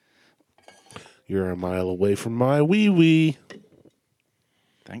You're a mile away from my wee-wee.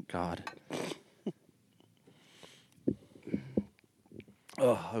 Thank God.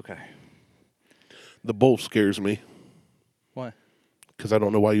 Oh, okay. The bowl scares me What? because I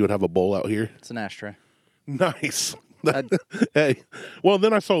don't know why you would have a bowl out here. It's an ashtray. Nice. Hey, well,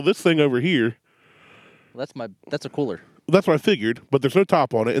 then I saw this thing over here. That's a cooler. That's what I figured, but there's no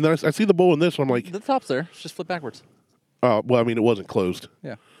top on it. And then I see the bowl in this one. I'm like, The top's there. It's just flip backwards. well, I mean, it wasn't closed.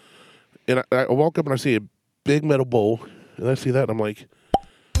 Yeah. And I walk up and I see a big metal bowl, and I see that, and I'm like,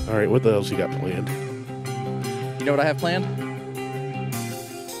 all right, what the hell's he got planned? You know what I have planned?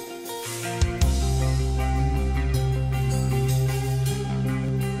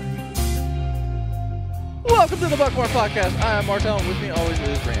 Welcome to the Buckmore Podcast. I am Martel, and with me always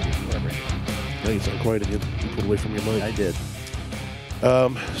is Randy. Whatever. Now you sound quiet again. You pulled away from your mic. I did.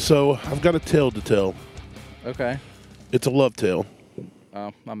 So I've got a tale to tell. Okay. It's a love tale.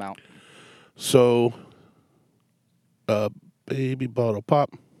 I'm out. So, baby bottle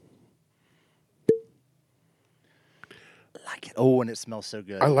pop. Like it. Oh, and it smells so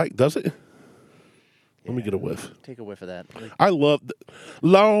good. Does it? Let me get a whiff. Take a whiff of that. I love the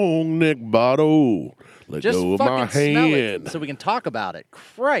long neck bottle. Let Just go of fucking my smell hand. it so we can talk about it.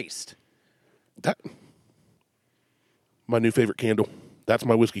 Christ. That, my new favorite candle. That's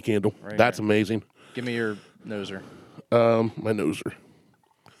my whiskey candle. Right That's here. amazing. Give me your noser. My noser.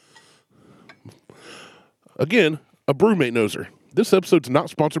 Again, a Brewmate noser. This episode's not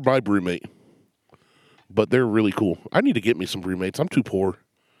sponsored by Brewmate, but they're really cool. I need to get me some Brewmates. I'm too poor.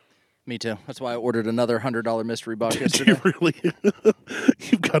 Me too. That's why I ordered another $100 mystery box Did yesterday. you really?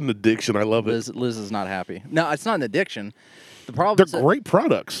 You've got an addiction. I love it. Liz is not happy. No, it's not an addiction. The problem They're is that great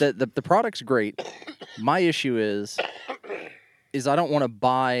products. the product's great. My issue is I don't want to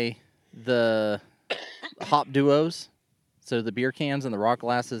buy the hop duos, so the beer cans and the rock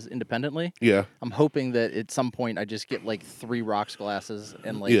glasses independently. Yeah. I'm hoping that at some point I just get like 3 rocks glasses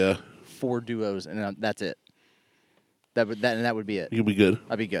and like Yeah. 4 duos, and that's it. That would be it. You'll be good.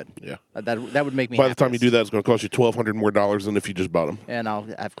 I'd be good. Yeah. That would make me. By the time you happiest. do that, it's going to cost you $1,200 more than if you just bought them. And I'll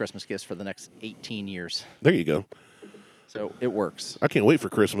have Christmas gifts for the next 18 years. There you go. So it works. I can't wait for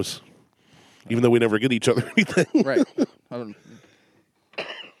Christmas, even though we never get each other anything. Right.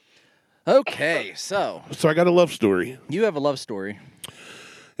 Okay, so So I got a love story. you have a love story.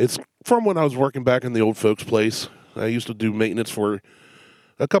 It's from when I was working back in the old folks' place. I used to do maintenance for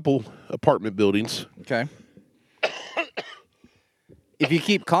a couple apartment buildings. Okay. If you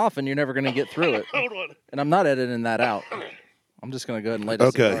keep coughing, you're never going to get through it. Hold on. And I'm not editing that out. I'm just going to go ahead and light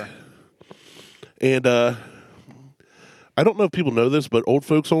a cigar. And I don't know if people know this, but old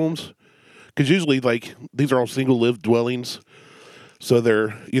folks' homes, because usually, like, these are all single-lived dwellings, so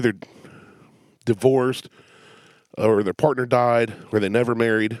they're either divorced or their partner died or they never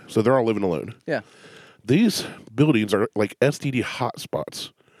married, so they're all living alone. Yeah. These buildings are like STD hotspots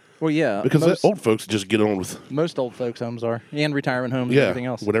Well, yeah. because the old folks just get on with most old folks' homes are, and retirement homes and everything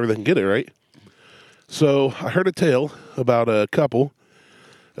else. whenever they can get it, right? So I heard a tale about a couple.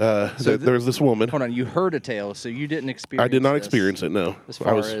 There was this woman. Hold on, you heard a tale, so you didn't experience I did not this experience it, no. as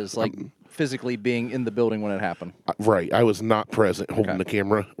far as like physically being in the building when it happened. Right. I was not present holding Okay. the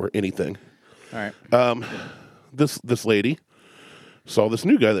camera or anything. All right. This lady saw this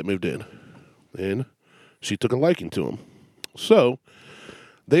new guy that moved in, and she took a liking to him. So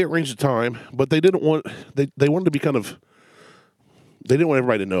they arranged a time, but they didn't want they wanted to be kind of they didn't want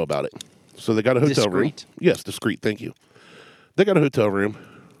everybody to know about it. So they got a hotel room. Discreet? Yes, discreet. Thank you. They got a hotel room.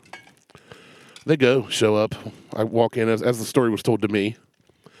 They show up. I walk in as the story was told to me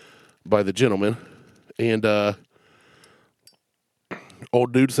by the gentleman, and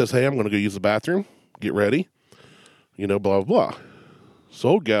old dude says, "Hey, I'm going to go use the bathroom. Get ready." You know, blah, blah, blah. So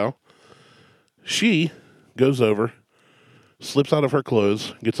old gal, she goes over, slips out of her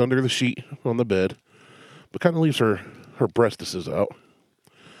clothes, gets under the sheet on the bed, but kind of leaves her breastises out.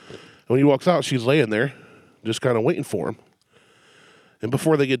 And when he walks out, she's laying there, just kind of waiting for him. And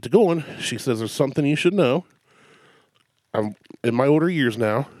before they get to going, she says, "There's something you should know. I'm in my older years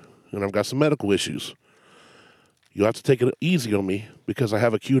now, and I've got some medical issues. You'll have to take it easy on me because I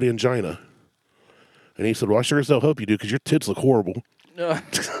have acute angina." And he said, "Well, I sure as hell hope you do because your tits look horrible." God.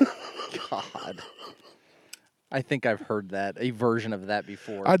 I think I've heard that, a version of that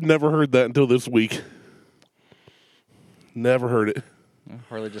before. I'd never heard that until this week. Never heard it.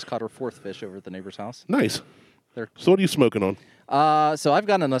 Harley just caught her 4th fish over at the neighbor's house. Nice. There. So what are you smoking on? So I've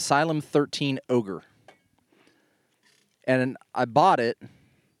got an Asylum 13 Ogre. And I bought it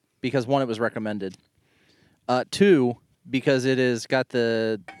because, 1, it was recommended. 2, because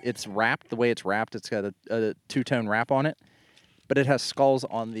it's wrapped, the way it's wrapped, it's got a 2-tone wrap on it. But it has skulls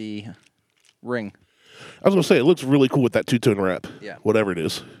on the ring. I was gonna say it looks really cool with that two-tone wrap. Yeah. Whatever it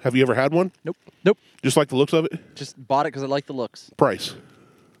is. Have you ever had one? Nope. Just like the looks of it? Just bought it because I like the looks. Price.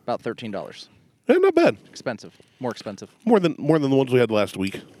 About $13. Not bad. Expensive. More expensive. More than the ones we had last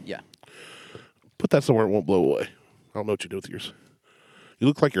week. Yeah. Put that somewhere it won't blow away. I don't know what you do with yours. You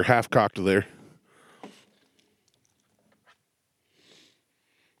look like you're half cocked there.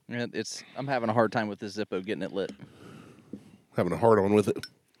 And I'm having a hard time with this Zippo getting it lit. Having a hard on with it.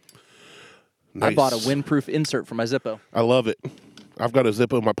 Nice. I bought a windproof insert for my Zippo. I love it. I've got a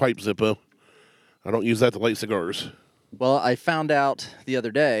Zippo, my pipe Zippo. I don't use that to light cigars. Well, I found out the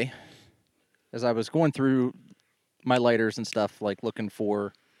other day, as I was going through my lighters and stuff, like looking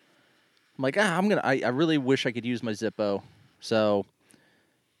for, I'm like, I really wish I could use my Zippo. So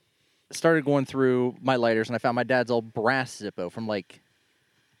I started going through my lighters, and I found my dad's old brass Zippo from like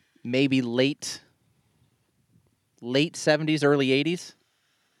maybe late 70s, early 80s.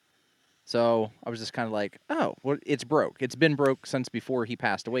 So I was just kind of like, oh, well, it's broke. It's been broke since before he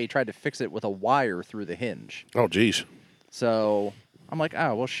passed away. He tried to fix it with a wire through the hinge. Oh, geez. So I'm like,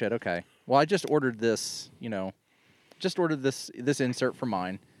 oh, well, shit, okay. Well, I just ordered this, this insert for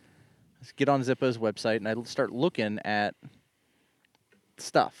mine. Let's get on Zippo's website, and I start looking at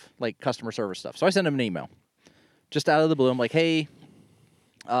stuff, like customer service stuff. So I send him an email. Just out of the blue, I'm like, hey,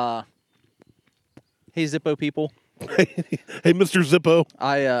 Zippo people. Hey, Mr. Zippo.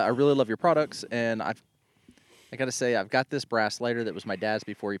 I really love your products, and I got to say, I've got this brass lighter that was my dad's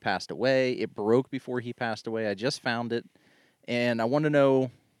before he passed away. It broke before he passed away. I just found it, and I want to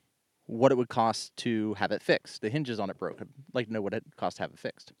know what it would cost to have it fixed. The hinges on it broke. I'd like to know what it cost to have it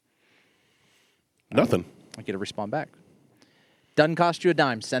fixed. Nothing. I get a response back. Doesn't cost you a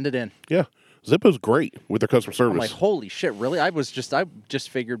dime. Send it in. Yeah. Zippo's great with their customer service. I'm like, holy shit, really? I just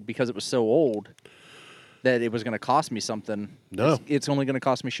figured because it was so old that it was going to cost me something. No. It's only going to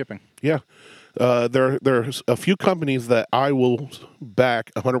cost me shipping. Yeah. There's a few companies that I will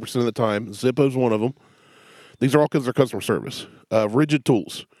back 100% of the time. Zippo's one of them. These are all because of their customer service. Rigid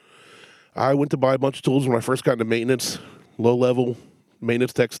Tools. I went to buy a bunch of tools when I first got into maintenance, low-level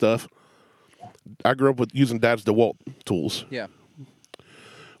maintenance tech stuff. I grew up with using Dad's DeWalt tools. Yeah.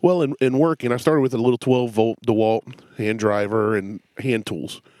 Well, in working, I started with a little 12-volt DeWalt hand driver and hand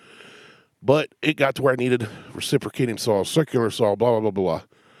tools. But it got to where I needed reciprocating saws, circular saw, blah, blah, blah, blah.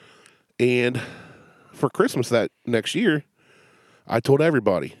 And for Christmas that next year, I told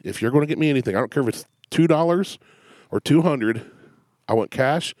everybody, if you're going to get me anything, I don't care if it's $2 or $200, I want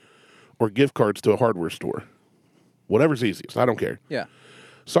cash or gift cards to a hardware store. Whatever's easiest. I don't care. Yeah.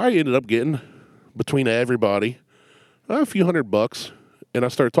 So I ended up getting, between everybody, a few $100. And I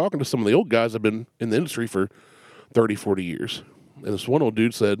started talking to some of the old guys that have been in the industry for 30, 40 years. And this one old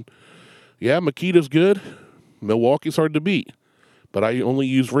dude said, yeah, Makita's good. Milwaukee's hard to beat. But I only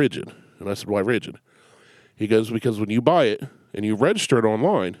use Rigid. And I said, why Rigid? He goes, because when you buy it and you register it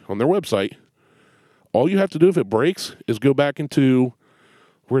online on their website, all you have to do if it breaks is go back into,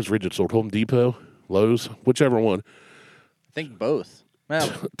 where's Rigid sold? Home Depot, Lowe's, whichever one. I think both.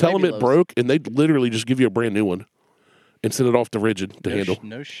 Well, Tell them maybe it Lowe's. broke, and they literally just give you a brand new one and send it off to Rigid to handle.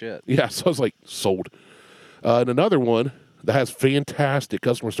 No shit. Yeah, so I was like, sold. And another one that has fantastic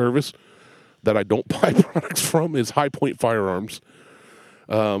customer service that I don't buy products from is High Point Firearms.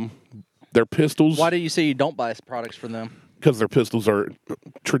 Their pistols. Why do you say you don't buy products from them? Because their pistols are,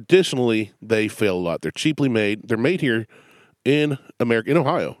 traditionally, they fail a lot. They're cheaply made. They're made here in America, in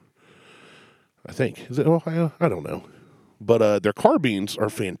Ohio. I think. Is it Ohio? I don't know. But their carbines are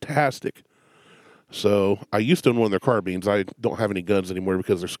fantastic. So I used to own one of their carbines. I don't have any guns anymore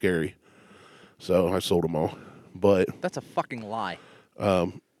because they're scary. So I sold them all. But That's a fucking lie.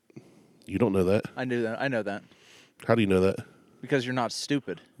 you don't know that. I knew that. I know that. How do you know that? Because you're not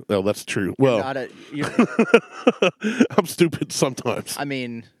stupid. Well, that's true. You're Well, not I'm stupid sometimes. I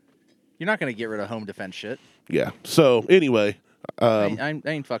mean, you're not going to get rid of home defense shit. Yeah. So anyway, I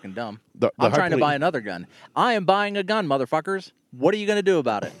ain't fucking dumb. the I'm High trying to Point- buy another gun. I am buying a gun, motherfuckers. What are you going to do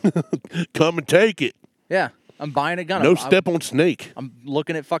about it? Come and take it. Yeah, I'm buying a gun. No step on snake. I'm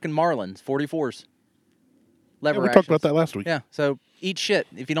looking at fucking Marlins, 44s. Yeah, Lever we talked about actions. that last week. Yeah, so eat shit.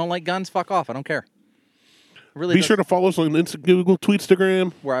 If you don't like guns, fuck off. I don't care. It really Be does- sure to follow us on Google,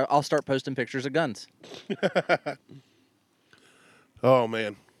 Tweetstagram. where I'll start posting pictures of guns. Oh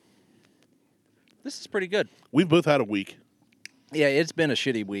man, This is pretty good. we've both had a week. Yeah, it's been a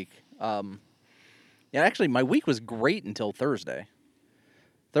shitty week. Yeah, actually, my week was great until Thursday.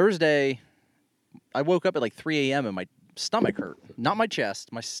 Thursday, I woke up at like 3 a.m. and my stomach hurt. Not my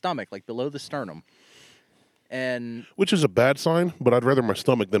chest, my stomach, like below the sternum. And Which is a bad sign, but I'd rather my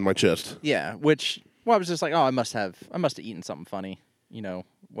stomach than my chest. yeah, I was just like, oh, I must have eaten something funny.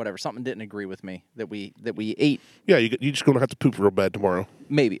 whatever. Something didn't agree with me that we ate. Yeah, you're just going to have to poop real bad tomorrow.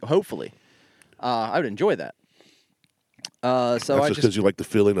 Maybe, hopefully. I would enjoy that. So That's just because you like the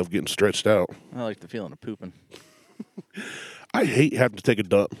feeling of getting stretched out. I like the feeling of pooping. I hate having to take a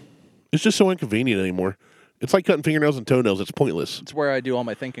dump. It's just so inconvenient anymore. It's like cutting fingernails and toenails. It's pointless. It's where I do all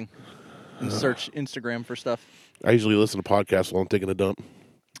my thinking and search Instagram for stuff. I usually listen to podcasts while I'm taking a dump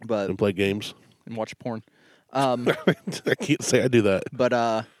and play games. And watch porn. I can't say I do that. But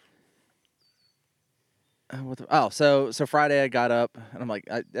so Friday I got up and I'm like,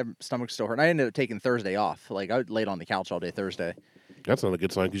 stomach's still hurting. I ended up taking Thursday off. Like I laid on the couch all day Thursday. That's not a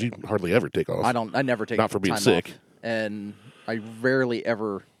good sign because you hardly ever take off. I never take not for being time sick. off. And I rarely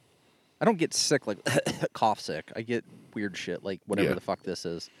ever. I don't get sick like cough sick. I get weird shit like whatever the fuck this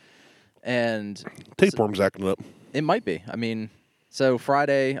is. And tapeworm's acting up. It might be. I mean, so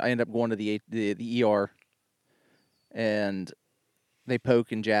Friday I end up going to the ER, and they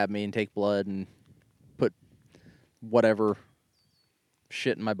poke and jab me and take blood and put whatever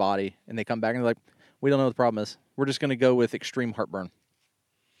shit in my body, and they come back and they're like, "We don't know what the problem is. We're just going to go with extreme heartburn."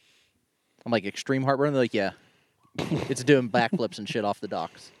 I'm like, "Extreme heartburn?" They're like, "Yeah, it's doing backflips and shit off the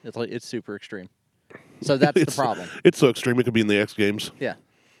docks. It's super extreme." So that's the problem. It's so extreme it could be in the X Games. Yeah.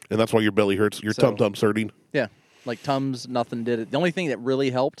 And that's why your belly hurts. Your tum-tum's hurting. Yeah. Like Tums, nothing did it. The only thing that really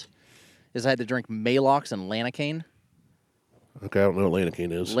helped is I had to drink Malox and Lanacane. Okay, I don't know what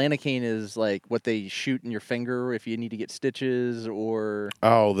Lanacane is. Lanacane is like what they shoot in your finger if you need to get stitches or...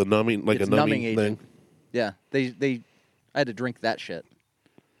 Oh, the numbing, like a numbing thing? Yeah. I had to drink that shit.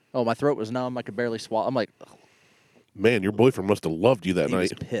 Oh, my throat was numb. I could barely swallow. I'm like... Ugh. Man, your boyfriend must have loved you that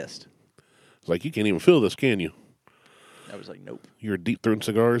night. He was pissed. It's like, you can't even feel this, can you? I was like, nope. You're deep-throating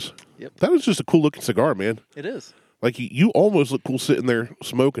cigars? Yep. That is just a cool-looking cigar, man. It is. Like, you almost look cool sitting there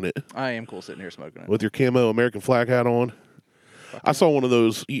smoking it. I am cool sitting here smoking it. With your camo American flag hat on. I saw one of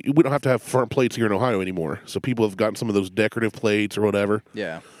those. We don't have to have front plates here in Ohio anymore. So people have gotten some of those decorative plates or whatever.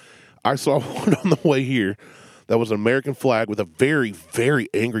 Yeah. I saw one on the way here that was an American flag with a very, very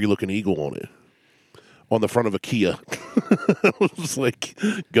angry-looking eagle on it. On the front of a Kia. I was just like,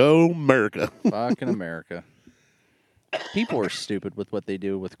 go America. Fucking America. People are stupid with what they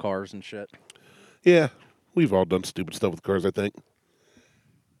do with cars and shit. Yeah. We've all done stupid stuff with cars, I think.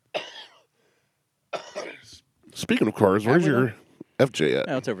 Speaking of cars, where's your FJ at?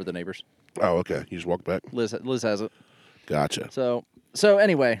 No, it's over the neighbors. Oh, okay. You just walk back? Liz has it. Gotcha. So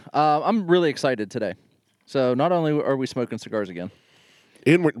anyway, I'm really excited today. So not only are we smoking cigars again.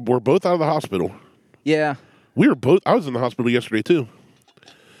 And we're both out of the hospital. Yeah. I was in the hospital yesterday, too.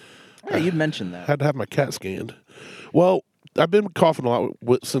 Yeah, you mentioned that. Had to have my CAT scanned. Well, I've been coughing a lot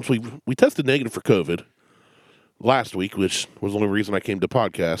since we tested negative for COVID last week, which was the only reason I came to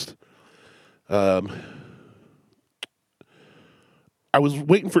podcast. I was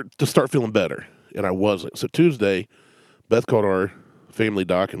waiting for it to start feeling better, and I wasn't. So Tuesday, Beth called our family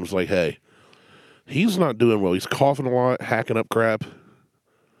doc and was like, hey, he's not doing well. He's coughing a lot, hacking up crap.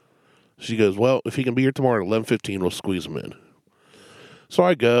 She goes, well, if he can be here tomorrow at 11:15, we'll squeeze him in. So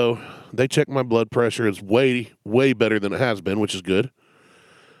I go. They check my blood pressure. It's way, way better than it has been, which is good.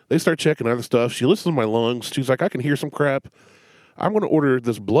 They start checking other stuff. She listens to my lungs. She's like, I can hear some crap. I'm going to order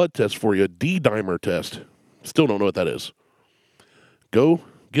this blood test for you, a D-dimer test. Still don't know what that is. Go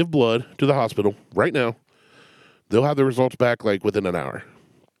give blood to the hospital right now. They'll have the results back like within an hour.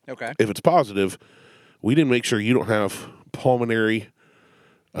 Okay. If it's positive, we didn't make sure you don't have pulmonary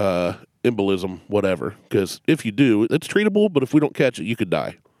embolism, whatever. Because if you do, it's treatable, but if we don't catch it, you could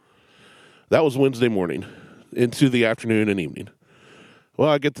die. That was Wednesday morning into the afternoon and evening. Well,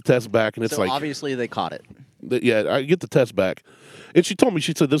 I get the test back, and it's so like... obviously they caught it. Yeah, I get the test back. And she told me,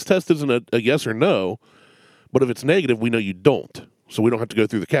 she said, this test isn't a yes or no, but if it's negative, we know you don't. So we don't have to go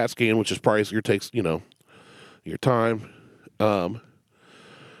through the CAT scan, which is pricier, takes, your time.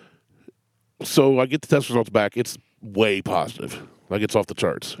 So I get the test results back. It's way positive. Like, it's off the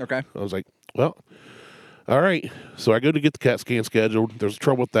charts. Okay. I was like, well, all right. So I go to get the CAT scan scheduled. There's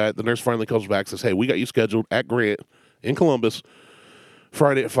trouble with that. The nurse finally comes back and says, hey, we got you scheduled at Grant in Columbus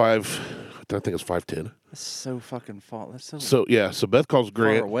Friday at 5, I think it's 5:10. That's so fucking far. That's So Beth calls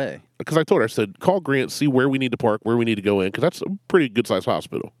Grant. far away. Because I told her, I said, call Grant, see where we need to park, where we need to go in, because that's a pretty good-sized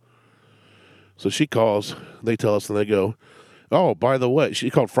hospital. So she calls. They tell us, and they go, oh, by the way, she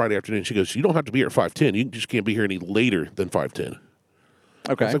called Friday afternoon. She goes, you don't have to be here at 5:10. You just can't be here any later than 5:10.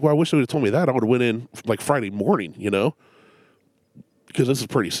 Okay. I was like, well, I wish they would have told me that. I would have went in like Friday morning, because this is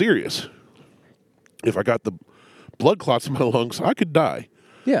pretty serious. If I got the blood clots in my lungs, I could die.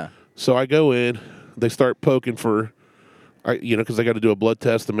 Yeah. So I go in. They start poking for, because they got to do a blood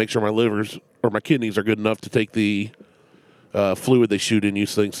test to make sure my livers or my kidneys are good enough to take the fluid they shoot in you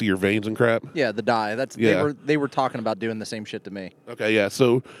so they can see your veins and crap. Yeah, the dye. Yeah. They were talking about doing the same shit to me. Okay, yeah.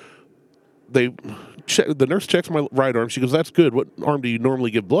 So the nurse checks my right arm. She goes, "That's good. What arm do you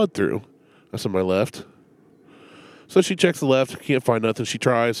normally give blood through?" I said, "My left." So she checks the left, can't find nothing. She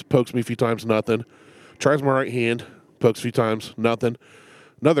tries, pokes me a few times, nothing. Tries my right hand, pokes a few times, nothing.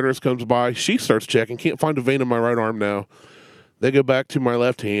 Another nurse comes by. She starts checking, can't find a vein in my right arm now. They go back to my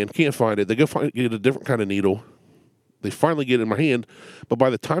left hand, can't find it. They go get a different kind of needle. They finally get it in my hand, but by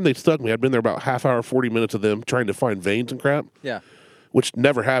the time they stuck me, I'd been there about half hour, 40 minutes of them trying to find veins and crap, Yeah. which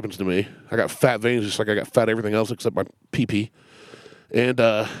never happens to me. I got fat veins just like I got fat everything else except my pee-pee. And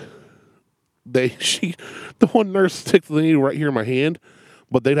the one nurse sticks the needle right here in my hand,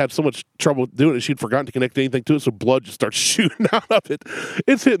 but they'd had so much trouble doing it, she'd forgotten to connect anything to it, so blood just starts shooting out of it.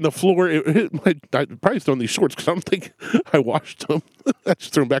 It's hitting the floor. It hit I probably still in these shorts because I don't think I washed them. I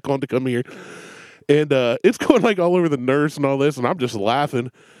just threw them back on to come here. And it's going like all over the nurse and all this, and I'm just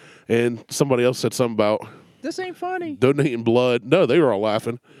laughing. And somebody else said something about This ain't funny. donating blood. No, they were all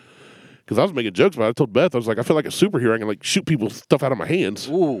laughing because I was making jokes about it. I told Beth, I was like, I feel like a superhero. I can like shoot people stuff out of my hands.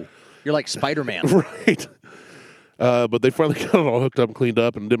 Ooh, you're like Spider-Man. Right. But they finally got it all hooked up and cleaned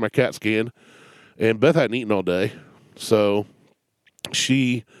up and did my CAT scan. And Beth hadn't eaten all day. So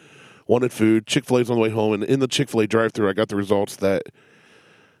she wanted food. Chick-fil-A's on the way home. And in the Chick-fil-A drive-thru, I got the results that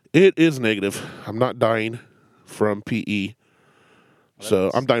it is negative. I'm not dying from PE. So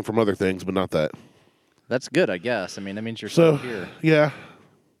I'm dying from other things, but not that. That's good, I guess. I mean, that means you're So, still here. yeah.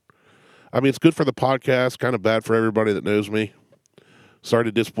 I mean, it's good for the podcast. Kind of bad for everybody that knows me. Sorry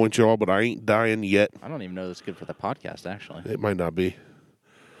to disappoint you all, but I ain't dying yet. I don't even know that's good for the podcast, actually. It might not be.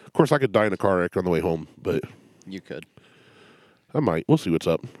 Of course, I could die in a car wreck on the way home, but You could. I might. We'll see what's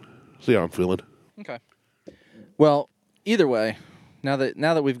up. See how I'm feeling. Okay. Well, either way, now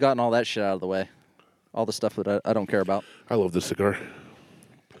that we've gotten all that shit out of the way, all the stuff that I don't care about, I love this cigar.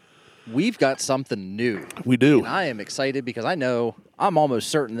 we've got something new. We do. And I am excited because I'm almost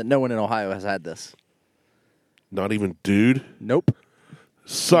certain that no one in Ohio has had this. Not even dude. Nope.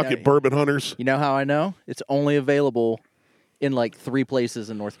 Suck Yeah. it, bourbon hunters. You know how I know? It's only available in like 3 places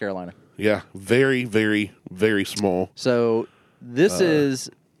in North Carolina. Yeah. Very, very, very small. So this is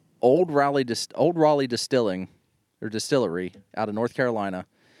Old Raleigh Distilling or Distillery out of North Carolina.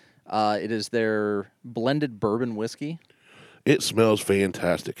 It is their blended bourbon whiskey, It smells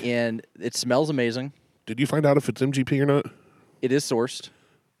fantastic. and it smells amazing. Did you find out if it's MGP or not? It is sourced,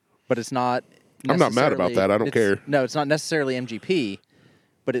 but it's not. I'm not mad about necessarily- that. I don't care. No, it's not necessarily MGP,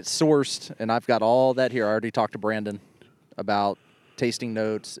 but it's sourced, and I've got all that here. I already talked to Brandon about tasting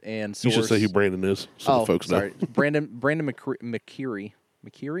notes and source. You should say who Brandon is so the folks sorry. know. Brandon McCurry.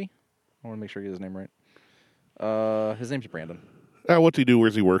 McCurry? I want to make sure I get his name right. His name's Brandon. What's he do?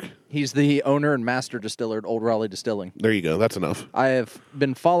 Where's he work? He's the owner and master distiller at Old Raleigh Distilling. There you go. That's enough. I have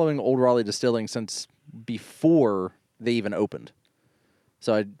been following Old Raleigh Distilling since before they even opened.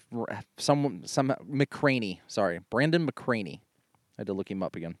 So some McCraney. Sorry, Brandon McCraney. I had to look him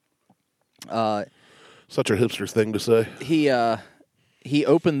up again. Such a hipster thing to say. He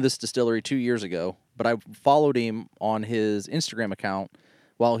opened this distillery 2 years ago, but I followed him on his Instagram account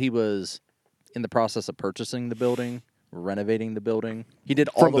while he was in the process of purchasing the building, renovating the building. He did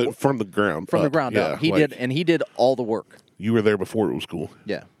all From the ground from the up. ground Yeah, up. He like, did all the work. You were there before it was cool.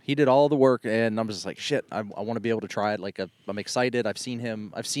 Yeah, he did all the work, and I'm just like, shit. I want to be able to try it. Like, I'm excited. I've seen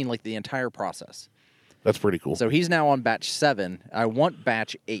like the entire process. That's pretty cool. So he's now on batch 7. I want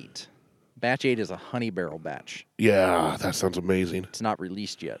batch 8. Batch 8 is a honey barrel batch. Yeah, that sounds amazing. It's not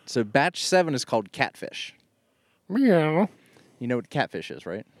released yet. So batch 7 is called Catfish. Meow. You know what catfish is,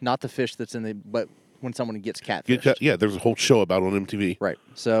 right? Not the fish that's in the, but when someone gets catfish. Yeah, there's a whole show about it on MTV. Right.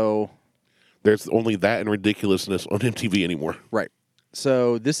 So, There's only that and ridiculousness on MTV anymore. right.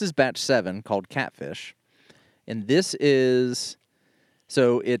 So this is batch 7 called Catfish. And this is,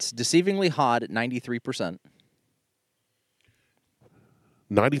 so it's deceivingly hot at 93%.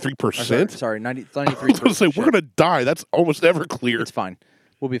 93%? Sorry, 93%. I was going to say, we're going to die. That's almost ever clear. It's fine.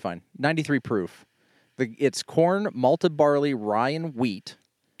 We'll be fine. 93 proof. It's corn, malted barley, rye, and wheat.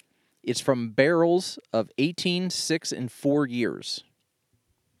 It's from barrels of 18, 6, and 4 years.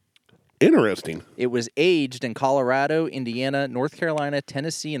 Interesting. It was aged in Colorado, Indiana, North Carolina,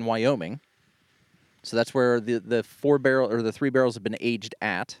 Tennessee, and Wyoming. So that's where the 3 barrels have been aged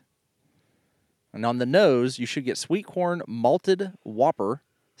at. And on the nose, you should get sweet corn, malted whopper,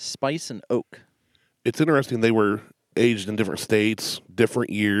 spice, and oak. It's interesting they were aged in different states,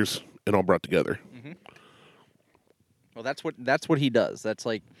 different years, and all brought together. Well, that's what he does. That's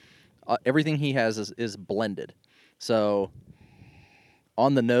like everything he has is blended. So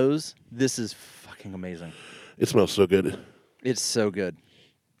on the nose, this is fucking amazing. It smells so good. It's so good.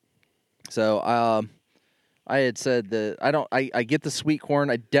 So I had said that I get the sweet corn.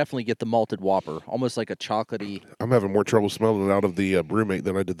 I definitely get the malted Whopper, almost like a chocolatey. I'm having more trouble smelling it out of the brewmate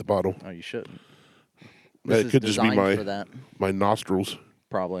than I did the bottle. Oh, you shouldn't. It This is could just be designed for that, my nostrils.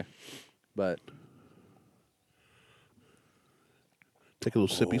 probably. But Take a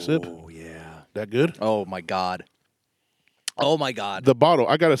little sippy sip. oh yeah. That good? Oh my god. Oh my god. The bottle,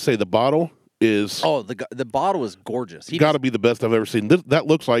 I gotta say, the bottle is Oh, the bottle is gorgeous. got to be the best I've ever seen. That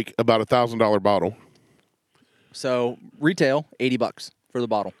looks like about $1,000 bottle. So retail $80 for the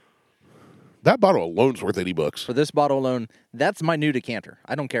bottle. That bottle alone's worth $80. For this bottle alone, that's my new decanter.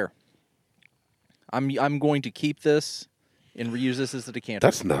 I don't care. I'm going to keep this and reuse this as a decanter.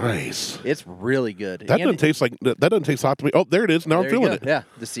 That's nice. It's really good. That doesn't taste like that. Doesn't taste hot to me. Oh, there it is. Now I'm There you feeling go. it. Yeah,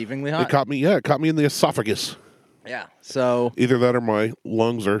 deceivingly It hot. caught me. Yeah, it caught me in the esophagus. Yeah. So Either that or my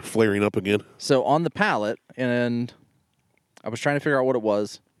lungs are flaring up again. on the palate, and I was trying to figure out what it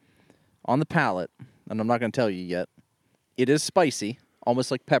was. On the palate, and I'm not going to tell you yet. It is spicy, almost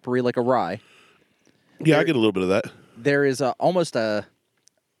like peppery, like a rye. Yeah, I get a little bit of that. There is almost a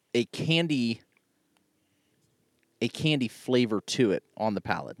candy flavor to it on the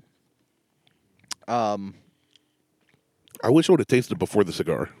palate. I wish I would have tasted it before the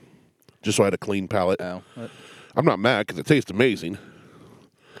cigar, just so I had a clean palate. Oh, I'm not mad because it tastes amazing.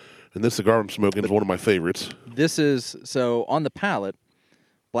 And this cigar I'm smoking is one of my favorites. this is so on the palate: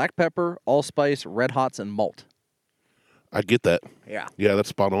 black pepper, allspice, red hots, and malt. I get that. Yeah, Yeah, that's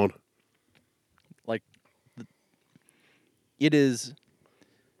spot on. like it is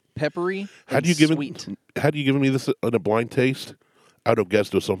peppery. Had and you given sweet? Had you given me this in a blind taste, I would have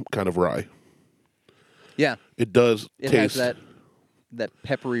guessed it was some kind of rye. Yeah, It does it taste. has that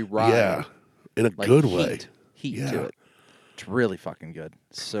peppery rye. Yeah, in a like good heat, way. Heat Yeah. to it. It's really fucking good.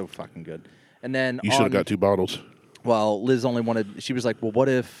 So fucking good. And then You should have got 2 bottles. Well, Liz only wanted. She was like, "Well, what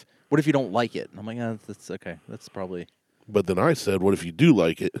if you don't like it?" And I'm like, "That's okay. That's probably." But then I said, "What if you do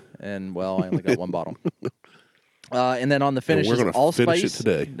like it?" And well, I only got one bottle. And then on the finish we're is gonna allspice. finish it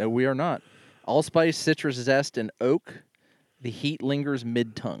today. No, we are not. Allspice, citrus zest, and oak. The heat lingers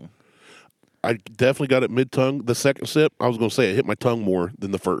mid-tongue. I definitely got it mid-tongue. The second sip, I was going to say it hit my tongue more than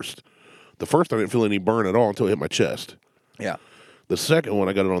the first. The first, I didn't feel any burn at all until it hit my chest. Yeah. The second one,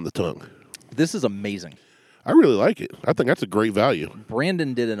 I got it on the tongue. This is amazing. I really like it. I think that's a great value.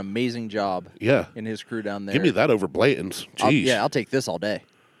 Brandon did an amazing job Yeah. in his crew down there. Give me that over Blanton's. Jeez. I'll take this all day.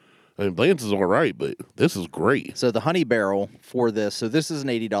 I mean, Blanton's is all right, but this is great. So the Honey Barrel for this, so this is an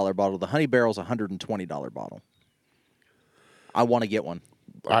 $80 bottle. The Honey Barrel's a $120 bottle. I want to get one.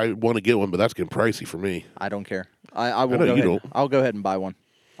 I want to get one, but that's getting pricey for me. I don't care. I will know go you ahead. don't. I'll go ahead and buy one.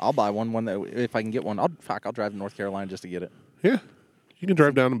 I'll buy one that if I can get one. I'll drive to North Carolina just to get it. Yeah. You can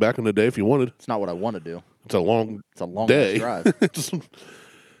drive down and back in the day if you wanted. It's not what I want to do. It's a long It's a long day. drive.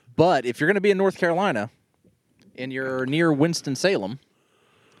 But if you're going to be in North Carolina and you're near Winston-Salem,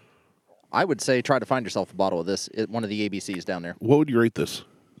 I would say try to find yourself a bottle of this at one of the ABCs down there. What would you rate this?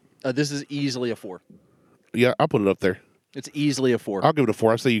 This is easily a 4. Yeah, I'll put it up there. It's easily a 4. I'll give it a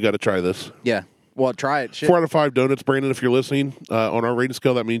 4. I say you got to try this. Yeah. Well, try it. Shit. 4 out of 5 donuts, Brandon. If you're listening on our rating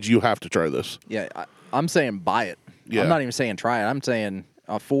scale, that means you have to try this. Yeah, I'm saying buy it. Yeah. I'm not even saying try it. I'm saying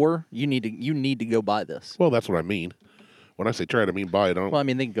a 4. You need to go buy this. Well, that's what I mean. When I say try it, I mean buy it. I don't, Well, I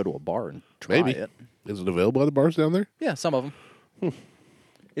mean they can go to a bar and try maybe. it. Is it available at the bars down there? Yeah, some of them.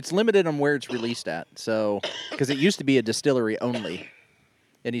 It's limited on where it's released at. So, because it used to be a distillery only,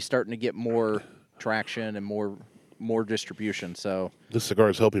 and he's starting to get more traction and more distribution. So, This cigar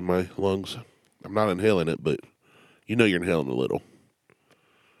is helping my lungs. I'm not inhaling it, but you know you're inhaling a little.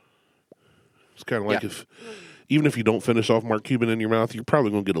 It's kind of like Yeah. even if you don't finish off Mark Cuban in your mouth, you're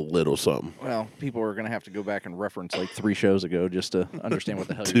probably going to get a little something. well, people are going to have to go back and reference like 3 shows ago just to understand what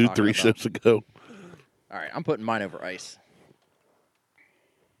the hell 2, you're talking 3 about. shows ago. All right, I'm putting mine over ice.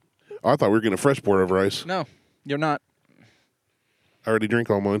 Oh, I thought we were getting a fresh pour over ice. No, you're not. I already drink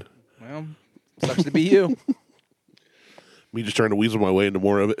all mine. Well, sucks to be you. Me just trying to weasel my way into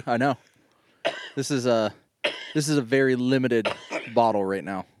more of it. I know. This is a very limited bottle right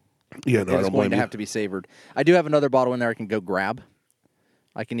now. Yeah, no, I It's don't going blame to you. have to be savored. I do have another bottle in there I can go grab.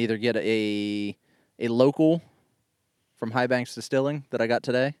 I can either get a local from High Banks Distilling that I got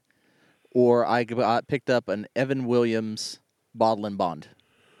today, or I picked up an Evan Williams Bottle and Bond.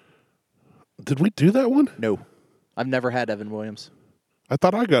 Did we do that one? No, I've never had Evan Williams. I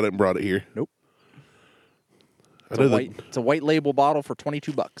thought I got it and brought it here. Nope. I know It's a white label bottle for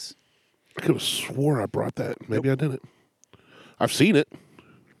 $22. I could have swore I brought that. Maybe I didn't. I've seen it.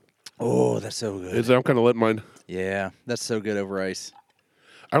 Oh, that's so good. I'm kind of letting mine. Yeah, that's so good over ice.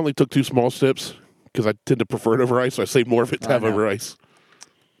 I only took 2 small sips because I tend to prefer it over ice, so I save more of it to I have know. over ice,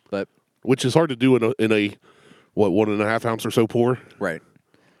 But which is hard to do in a what 1.5 ounce or so pour. right.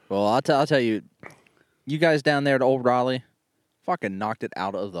 Well, I'll tell you, you guys down there at Old Raleigh, fucking knocked it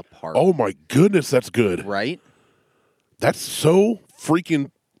out of the park. Oh my goodness, that's good. Right? That's so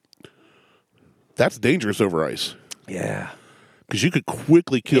freaking. That's dangerous over ice Yeah. because you could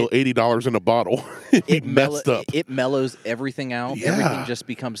quickly kill $80 in a bottle if you messed up. It mellows everything out. Yeah. Everything just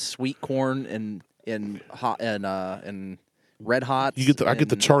becomes sweet corn and hot and red hot. I get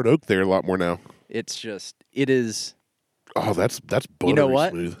the charred oak there a lot more now. It's just it is. Oh, that's buttery You know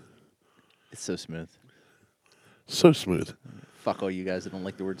what? smooth. It's so smooth. So smooth. Fuck all you guys that don't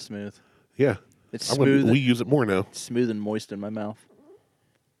like the word smooth. Yeah. It's I'm gonna- smooth. we use it more now. Smooth and moist in my mouth.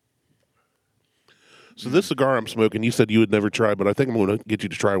 So this cigar I'm smoking, you said you would never try, but I think I'm going to get you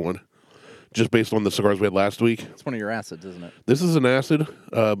to try one, just based on the cigars we had last week. It's one of your acids, isn't it? This is an acid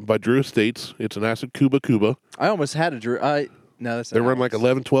by Drew Estates. It's an acid Cuba. I almost had a Drew. No, that's They run like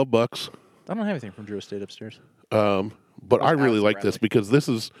Alex. $11-12. I don't have anything from Drew Estate upstairs. But I really Alex like this because this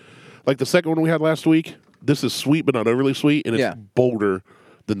is like the second one we had last week. This is sweet, but not overly sweet, and it's Yeah. bolder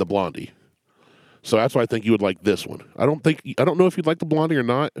than the Blondie. So that's why I think you would like this one. I don't know if you'd like the Blondie or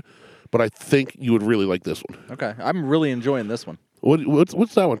not, but I think you would really like this one. Okay, I'm really enjoying this one.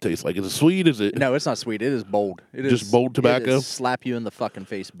 What's that one taste like? Is it sweet? Is it No, it's not sweet. It is bold. It Just is bold tobacco? It is slap you in the fucking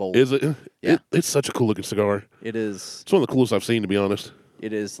face. Bold. Is it? Yeah. It's such a cool looking cigar. It is. It's one of the coolest I've seen, to be honest.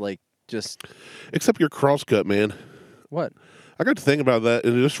 It is like just Except your crosscut, man. what? I got to think about that,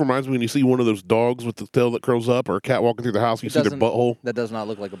 and it just reminds me when you see one of those dogs with the tail that curls up, or a cat walking through the house, you see their doesn't- butthole. That does not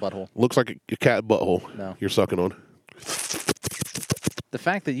look like a butthole. Looks like a cat butthole. No. You're sucking on. The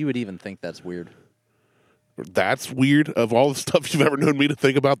fact that you would even think that's weird. That's weird. Of all the stuff you've ever known me to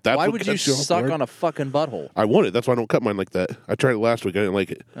think about, that's Why what would you gets off suck guard. on a fucking butthole? I want it. That's why I don't cut mine like that. I tried it last week. I didn't like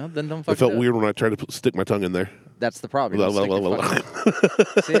it. Well, then don't It fucking felt do weird when I tried to stick my tongue in there. That's the problem. You La, don't la, stick la, your la,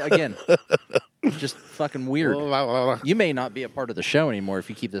 fucking- See, again, just fucking weird. You may not be a part of the show anymore if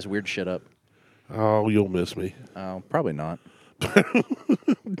you keep this weird shit up. Oh, you'll miss me. Oh, probably not.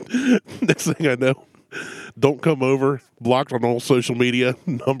 Next thing I know, don't come over. Blocked on all social media.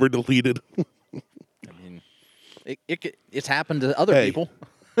 Number deleted. I mean, it's happened to other Hey. people.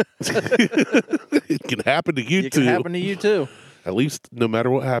 It can happen to you It too. can happen to you too. At least, no matter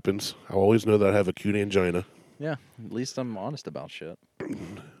what happens, I'll always know that I have acute angina. Yeah, at least I'm honest about shit.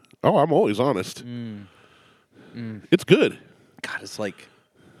 Oh, I'm always honest. It's good. God, it's like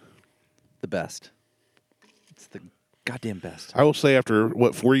the best. It's the goddamn best. I will say, after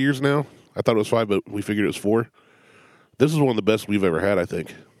 4 years now? I thought it was 5, but we figured it was 4. This is one of the best we've ever had. I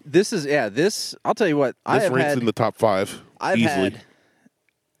think This is this. I'll tell you what. I this have ranks had. in the top 5 I've easily. had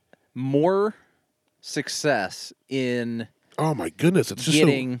more success in Oh my goodness! It's just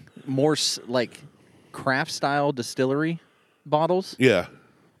getting more like craft style distillery bottles. yeah,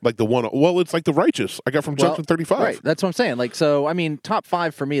 like the one. Well, it's like the Righteous I got from Junction 35. Right, that's what I'm saying. Like, so I mean, top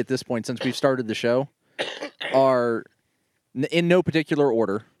 5 for me at this point, since we've started the show, are in no particular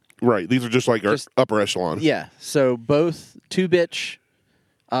order. Right. These are just like our Just- upper echelon. Yeah. So both 2-bitch,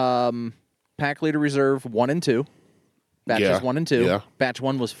 Pack Leader Reserve 1 and 2, batches Yeah, 1 and 2. yeah. Batch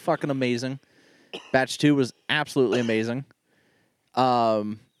 1 was fucking amazing. Batch 2 was absolutely amazing.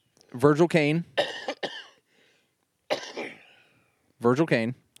 Virgil Cane.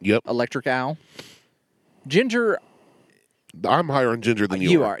 Yep. Electric Owl. Ginger, I'm higher on ginger than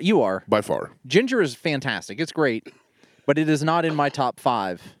you are. by far. Ginger is fantastic. It's great, but it is not in my top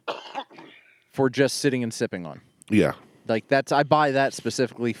 5 for just sitting and sipping on. Yeah. Like I buy that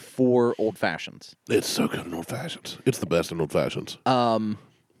specifically for old fashions. It's so good in old fashions. It's the best in old fashions.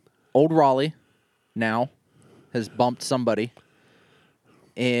 Old Raleigh now has bumped somebody,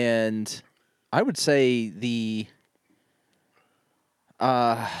 and I would say the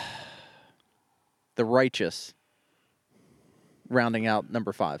Righteous rounding out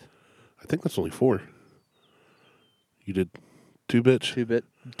number 5. I think that's only 4. You did 2-bitch? 2-bit,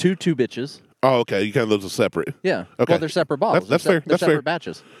 two bitches. Oh, okay. You count those as separate. Yeah. Okay. Well, they're separate bottles. That's They're fair. That's separate fair.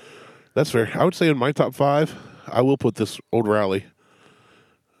 batches. That's fair. I would say in my top 5, I will put this Old Raleigh,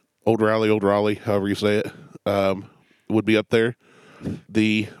 however you say it, would be up there.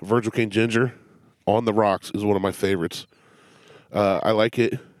 The Virgil Cane Ginger on the rocks is one of my favorites. I like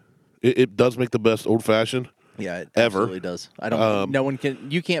it. It does make the best old fashioned. Yeah, it Ever. absolutely does. I don't. No one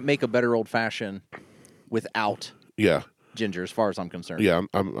can. You can't make a better old fashioned without Yeah, ginger, as far as I'm concerned. yeah.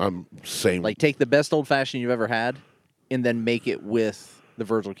 I'm same, Like, take the best old fashioned you've ever had, and then make it with the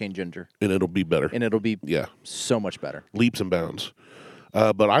Virgil Cane Ginger, and it'll be better. and it'll be Yeah, so much better. leaps and bounds.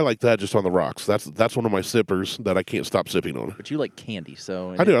 But I like that just on the rocks. That's one of my sippers that I can't stop sipping on. But you like candy,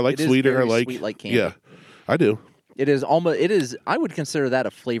 so I do. I like it is sweeter. I very like sweet like candy. Yeah, I do. It is almost. It is. I would consider that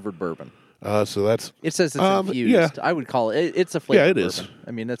a flavored bourbon. So that's It says it's infused. yeah. I would call it. It's a flavored it bourbon. is.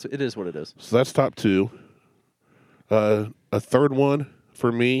 I mean, it is what it is. So that's top two. A third one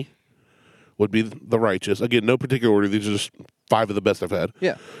for me would be the Righteous. Again, no particular order. These are just 5 of the best I've had.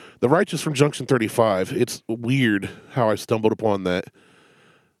 Yeah. The Righteous from Junction 35. It's weird how I stumbled upon that.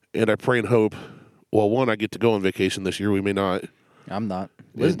 And I pray and hope, well, one, I get to go on vacation this year. We may not. I'm not.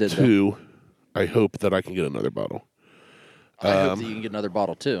 Liz And did. 2, I hope that I can get another bottle. I hope that you can get another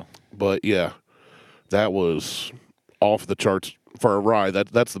bottle too. But yeah, that was off the charts for a rye.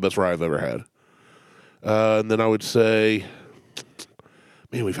 That's the best rye I've ever had. And then I would say,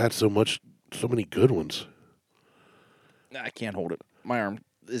 man, we've had so many good ones. I can't hold it. My arm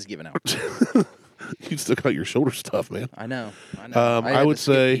is giving out. You still got your shoulder stuff, man. I know. I I had would to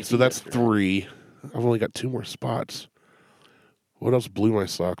skip say, PT so that's yesterday. 3. I've only got 2 more spots. What else blew my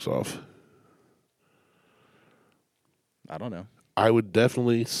socks off? I don't know. I would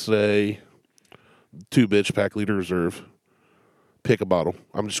definitely say 2 bitch pack leader reserve. Pick a bottle.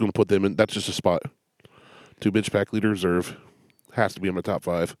 I'm just going to put them in. That's just a spot. 2 bitch pack leader reserve. Has to be in my top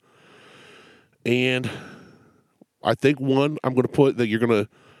 5. And I think one I'm going to put that you're going to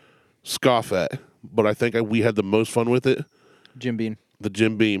scoff at, but I think we had the most fun with it. Jim Beam. The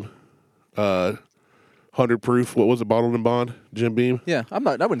Jim Beam. 100 proof. What was it? Bottled and Bond? Jim Beam. Yeah, I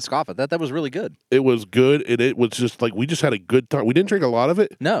wouldn't scoff at that. That was really good. It was good, and it was just like we just had a good time. We didn't drink a lot of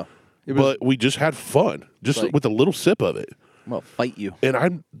it, No, it was. but we just had fun, just Like- with a little sip of it. Well, fight you. And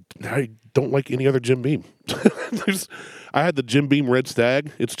I don't like any other Jim Beam. I had the Jim Beam Red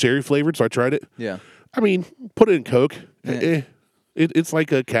Stag. It's cherry flavored, so I tried it. Yeah. I mean, put it in Coke. Yeah. It's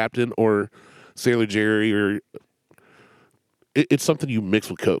like a Captain or Sailor Jerry, or it's something you mix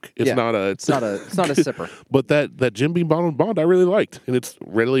with Coke. It's Yeah. not a. It's not a sipper. But that Jim Beam Bottled and Bond I really liked, and it's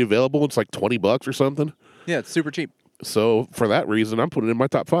readily available. It's like $20 or something. Yeah, it's super cheap. So for that reason, I'm putting it in my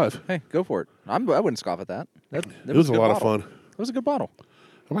top 5. Hey, go for it. I wouldn't scoff at that. That It was a good lot of bottle. fun. It was a good bottle.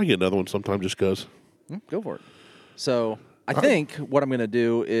 I might get another one sometime just because. Go for it. So I think what I'm going to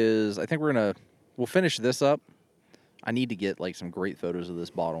do is we'll finish this up. I need to get like some great photos of this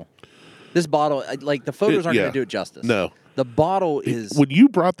bottle. This bottle, like the photos aren't yeah. going to do it justice. No. The bottle is. When you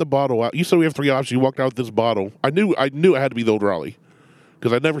brought the bottle out, you said we have 3 options. You walked out with this bottle. I knew it had to be the Old Raleigh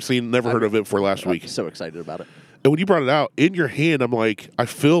because I'd never heard of it before last I'm week. so excited about it. And when you brought it out in your hand, I'm like, I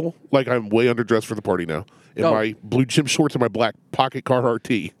feel like I'm way underdressed for the party now. In Oh. my blue gym shorts and my black pocket Carhartt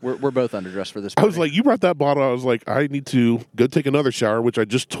tee. We're both underdressed for this. I was party. like, you brought that bottle. I was like, I need to go take another shower, which I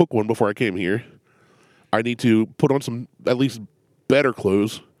just took one before I came here. I need to put on some at least better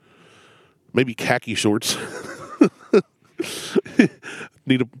clothes, maybe khaki shorts.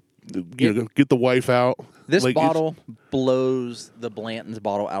 Need to get the wife out. This Like, it's- bottle blows the Blanton's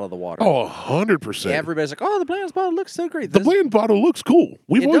bottle out of the water. Oh, 100%. Everybody's like, "Oh, the Blanton's bottle looks so great." The This, Bland bottle looks cool.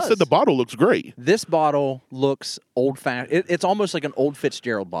 We've It always does. said the bottle looks great. this bottle looks old-fashioned. It's almost like an old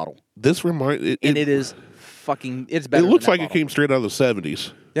Fitzgerald bottle, This reminds and it is fucking. It's It better. looks than like that it bottle. came straight out of the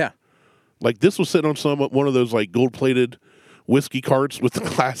 70s. Yeah, Like this was sitting on one of those like gold-plated whiskey carts with the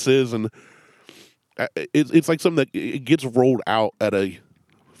glasses, and it's like something that it gets rolled out at a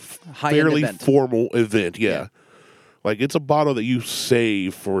high-end fairly event. formal event. Yeah. Yeah. Like it's a bottle that you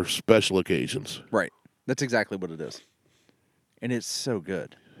save for special occasions. Right. That's exactly what it is, and it's so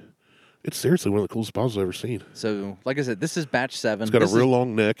good. It's seriously one of the coolest bottles I've ever seen. So, like I said, this is batch 7. It's got This a real is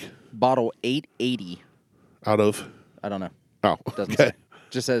long neck bottle 880. out of. I don't know. Oh, Doesn't okay. say.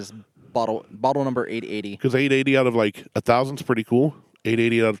 Just says bottle number 880. Because 880 out of like 1,000's pretty cool.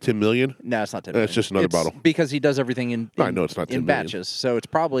 880 out of 10 million. No, it's not 10 It's million. just another bottle. Because he does everything in I know it's not 10 in million. batches. So it's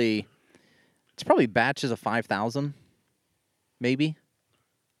probably batches of 5,000 maybe.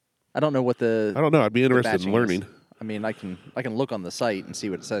 I don't know what the I don't know. I'd be interested batching in learning. is. I mean, I can look on the site and see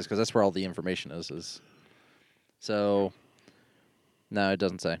what it says because that's where all the information is. So no, it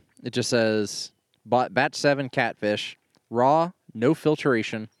doesn't say. It just says batch 7 catfish, raw, no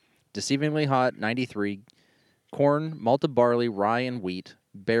filtration, deceivingly hot 93, corn, malted barley, rye and wheat,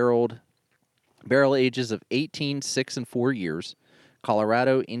 barrel ages of 18, 6 and 4 years.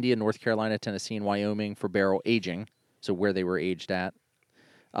 Colorado, India, North Carolina, Tennessee and Wyoming for barrel aging, so where they were aged at.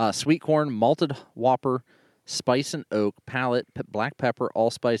 Sweet corn, malted whopper, spice and oak, palate, black pepper,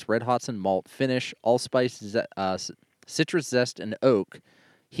 allspice, red hots and malt, finish, allspice, citrus zest and oak,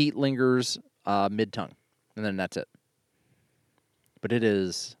 heat lingers, mid-tongue. And then that's it. But it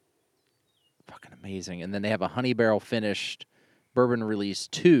is fucking amazing. And then they have a honey barrel finished bourbon release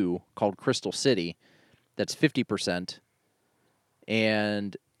 2 called Crystal City that's 50%.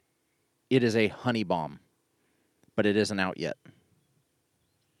 and it is a honey bomb, but it isn't out yet.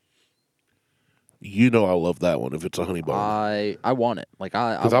 You know I love that one if it's a honey bomb. I want it. Like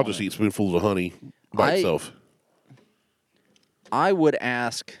Because I'll just eat spoonfuls of honey by itself. I would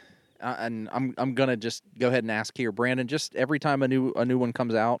ask, and I'm gonna just go ahead and ask here, Brandon. Just every time a new one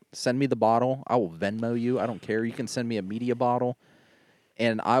comes out, send me the bottle. I will Venmo you. I don't care. You can send me a media bottle,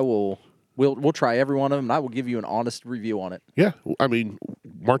 and we'll try every one of them. And I will give you an honest review on it. Yeah, I mean,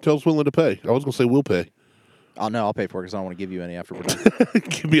 Martell's willing to pay. I was gonna say we'll pay. Oh no, I'll pay for it because I don't want to give you any after we're done.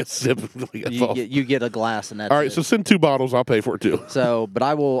 Give me a sip. You get a glass, and that's all right. it. So send 2 bottles. I'll pay for it too. So, but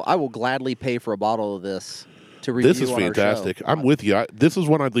I will gladly pay for a bottle of this to review. This is on our fantastic. show. I'm with you. This is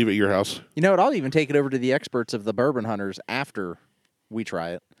one I'd leave at your house. You know what? I'll even take it over to the experts of the bourbon hunters after we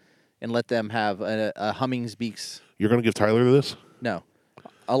try it, and let them have a Humming's Beaks. You're gonna give Tyler this? No,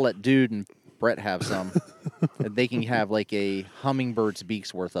 I'll let Dude and Brett have some. And they can have like a hummingbird's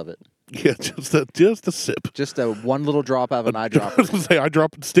beak's worth of it. Yeah, just a sip. Just a one little drop out of an I eyedropper. was gonna say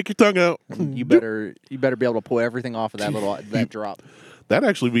eyedropper. Stick your tongue out. You better be able to pull everything off of that drop. That'd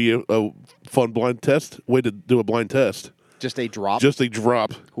actually be a fun blind test. Way to do a blind test. Just a drop. Just a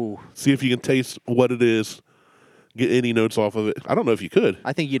drop. Ooh. See if you can taste what it is. Get any notes off of it. I don't know if you could.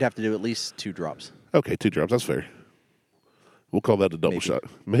 I think you'd have to do at least 2 drops. Okay, 2 drops. That's fair. We'll call that a double shot.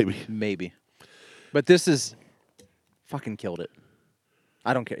 Maybe. But this is fucking killed it.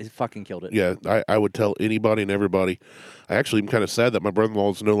 I don't care. It fucking killed it. Yeah, I would tell anybody and everybody. I actually am kind of sad that my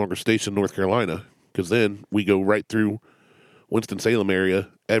brother-in-law is no longer stationed in North Carolina, because then we go right through Winston-Salem area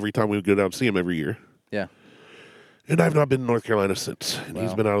every time we would go down and see him every year. Yeah. And I've not been in North Carolina since. And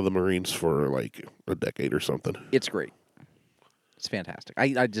he's Wow. been out of the Marines for like a decade or something. It's great. It's fantastic.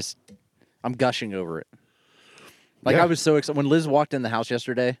 I'm gushing over it. Like, Yeah. I was so excited. When Liz walked in the house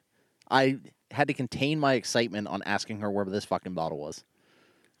yesterday, I had to contain my excitement on asking her where this fucking bottle was.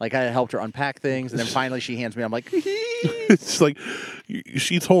 Like, I helped her unpack things, and then finally she hands me, I'm like, It's like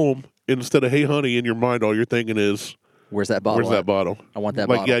she's home, and instead of, hey, honey, in your mind, all you're thinking is, where's that bottle? where's that bottle? I want that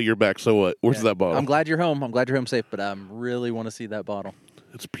like, bottle. yeah, you're back, so what? Where's Yeah. that bottle? I'm glad you're home. I'm glad you're home safe, but I really want to see that bottle.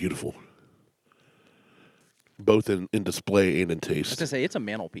 It's beautiful. Both in display and in I was going taste. to say, it's a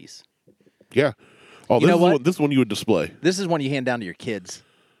mantelpiece. Yeah. Oh, You know what? This one you would display. This is one you hand down to your kids.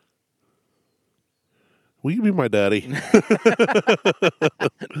 Will you be my daddy?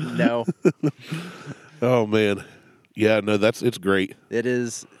 No. Oh, man. Yeah, no, it's great. It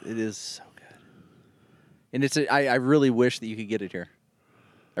is so good. And I really wish that you could get it here.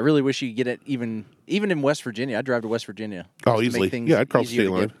 I really wish you could get it even in West Virginia. I'd drive to West Virginia. Oh, just to easily. make things Yeah, I'd cross the easier state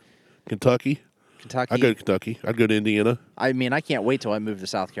to line. get. Kentucky. Kentucky. I'd go to Kentucky. I'd go to Indiana. I mean, I can't wait till I move to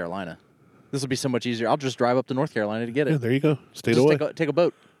South Carolina. This will be so much easier. I'll just drive up to North Carolina to get it. Yeah, there you go. State Just away. take a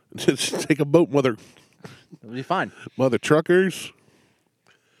boat. Just take a boat, It'll be fine. mother truckers.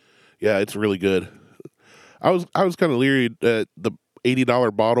 Yeah, it's really good. I was kind of leery at the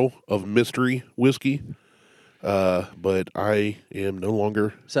 $80 bottle of mystery whiskey, but I am no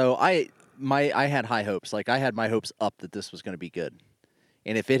longer. So I had high hopes. Like, I had my hopes up that this was going to be good.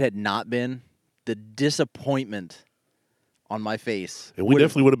 And if it had not been, the disappointment on my face. And we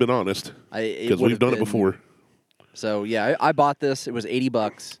definitely would have been honest because we've done it before. So yeah, I bought this. It was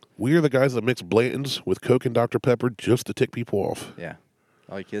 $80. We are the guys that mix Blanton's with Coke and Dr. Pepper just to tick people off. Yeah,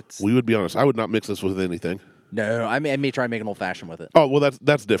 like it's. We would be honest. I would not mix this with anything. No, I may try and make an old fashioned with it. Oh well,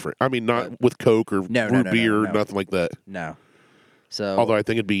 that's different. I mean, not with Coke or No, root no, beer or no. nothing like that. No. So Although I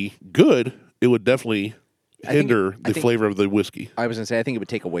think it'd be good, it would definitely hinder the think- flavor of the whiskey. I was gonna say I think it would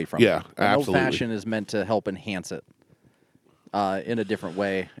take away from Yeah, it. An old absolutely. fashioned is meant to help enhance it in a different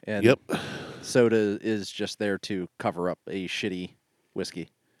way. And Yep. soda is just there to cover up a shitty whiskey.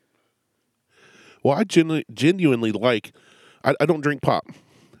 Well, I genuinely like. I don't drink pop,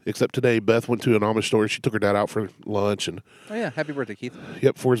 except today. Beth went to an Amish store. She took her dad out for lunch, and Oh yeah, happy birthday, Keith.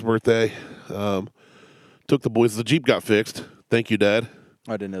 yep, for his birthday, took the boys. The Jeep got fixed. Thank you, Dad.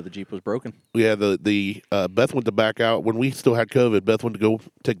 I didn't know the Jeep was broken. Yeah, the Beth went to back out when we still had COVID. Beth went to go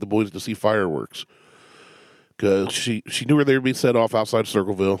take the boys to see fireworks because she knew where they were being set off outside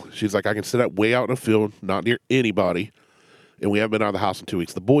Circleville. She's like, I can sit out way out in a field, not near anybody, and we haven't been out of the house in 2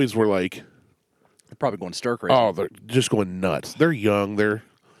 weeks. The boys were like, They're probably going stir crazy. oh, they're just going nuts. They're young, they're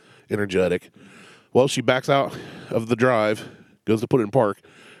energetic. Well, she backs out of the drive, goes to put it in park,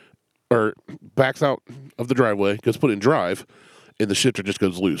 or backs out of the driveway, goes to put it in drive, and the shifter just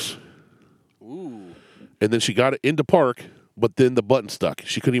goes loose. Ooh. And then she got it into park, but then the button stuck.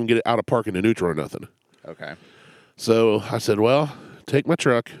 She couldn't even get it out of park into neutral or nothing. Okay. So I said, well, take my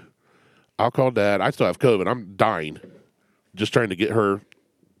truck. I'll call Dad. I still have COVID. I'm dying. Just trying to get her,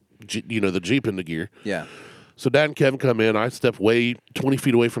 the Jeep into gear. Yeah. So Dad and Kevin come in. I step way 20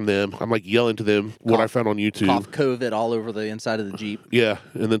 feet away from them. I'm like yelling to them what I found on YouTube. Cough COVID all over the inside of the Jeep. Yeah,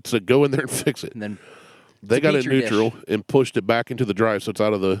 and then said, go in there and fix it. And then They got it Petri neutral and pushed it back into the drive so it's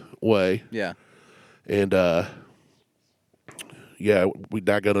out of the way. yeah. And, Dad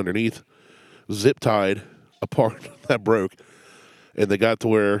got underneath, zip tied a part that broke. And they got to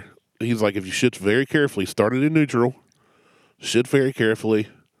where he's like, if you shift very carefully, start it in neutral, shift very carefully,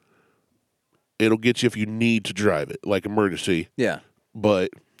 it'll get you if you need to drive it, like emergency. Yeah.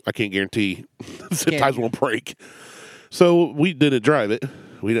 But I can't guarantee zip ties won't break. So we didn't drive it.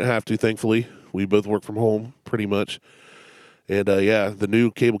 We didn't have to, thankfully. We both work from home pretty much. And, the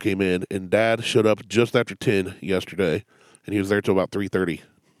new cable came in, and Dad showed up just after 10 yesterday, and he was there till about 3:30,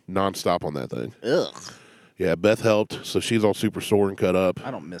 nonstop on that thing. Ugh. Yeah, Beth helped, so she's all super sore and cut up.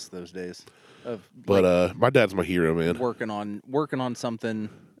 I don't miss those days. But my dad's my hero, man. Working on something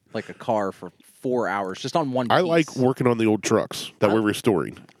like a car for 4 hours, just on one piece. I like working on the old trucks that we're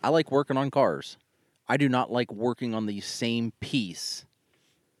restoring. I like working on cars. I do not like working on the same piece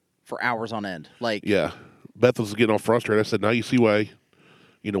for hours on end. Like, Yeah. Beth was getting all frustrated. I said, now you see why,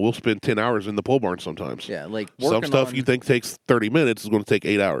 we'll spend 10 hours in the pole barn sometimes. yeah, like Some stuff you think takes 30 minutes is going to take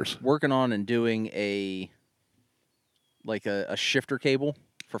 8 hours. working on and doing a shifter cable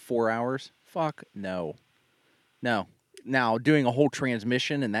for 4 hours. Fuck no. No. Now doing a whole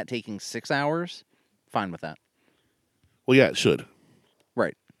transmission and that taking 6 hours, fine with that. Well, yeah, it should.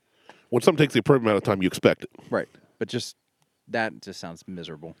 Right. When something takes the appropriate amount of time, you expect it. Right. But that just sounds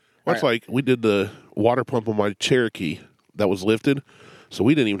miserable. Well, it's All right. like we did the water pump on my Cherokee that was lifted, so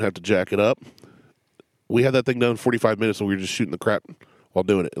we didn't even have to jack it up. We had that thing done in 45 minutes, and we were just shooting the crap while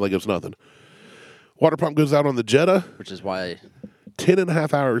doing it, like it was nothing. Water pump goes out on the Jetta, Which is why 10 and a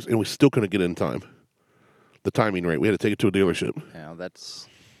half hours, and we still couldn't get it in time. The timing rate. We had to take it to a dealership. that's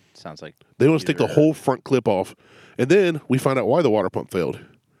sounds like They want us to take the whole front clip off, and then we find out why the water pump failed.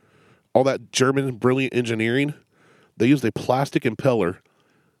 All that German brilliant engineering, they used a plastic impeller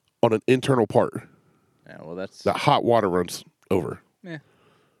on an internal part Yeah, well that's that hot water runs over. yeah.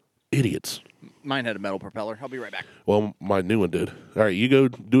 Idiots. Mine had a metal propeller. I'll be right back. Well, my new one did. All right, you go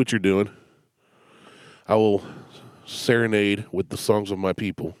do what you're doing. I will serenade with the songs of my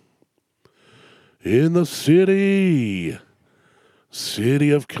people. In the city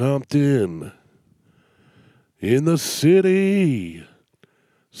of Compton. In the city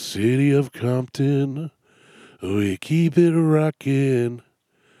of Compton. We keep it rockin'.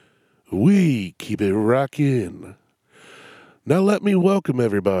 We keep it rockin'. Now let me welcome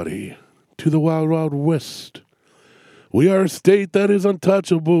everybody to the Wild Wild West. We are a state that is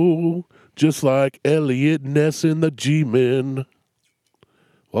untouchable, just like Elliot Ness and the G-Men.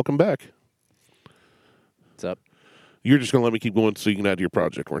 Welcome back. What's up? You're just going to let me keep going so you can add to your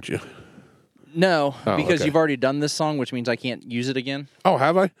project, weren't you? No, Oh, because okay. you've already done this song, which means I can't use it again. Oh,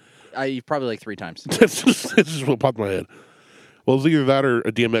 have I? Probably like 3 times. That's just what popped in my head. Well, it's either that or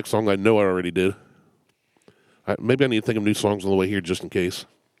a DMX song I know I already did. Maybe I need to think of new songs on the way here just in case.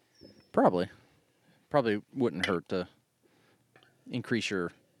 Probably wouldn't hurt to increase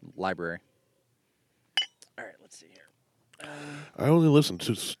your library. All right, let's see here. I only listened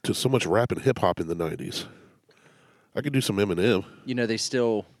to so much rap and hip-hop in the 90s. I could do some Eminem. They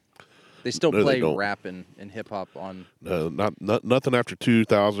still No, they play don't. rap and hip hop on. Not nothing after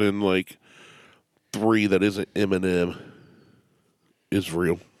 2000, like 3 that isn't Eminem is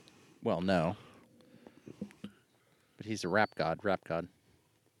real. Well, no, but he's a rap god.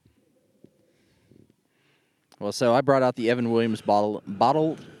 Well, so I brought out the Evan Williams bottle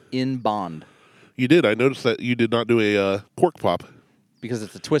in Bond You did. I noticed that you did not do a cork pop because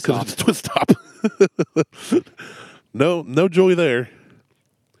it's a twist because off. it's a twist top. No joy there.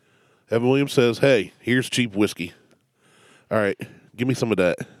 Evan Williams says, "Hey, here's cheap whiskey. All right, give me some of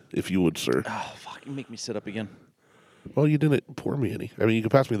that, if you would, sir." Oh, fuck! You make me sit up again. Well, you didn't pour me any. I mean, you can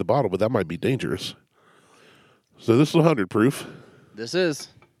pass me the bottle, but that might be dangerous. So this is 100 proof. This is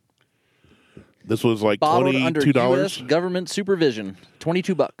This was like bottled under $22. U.S. government supervision.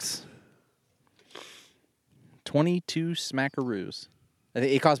 $22. 22 smackaroos. I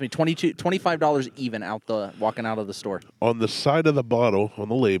think it cost me $25 even walking out of the store. On the side of the bottle, on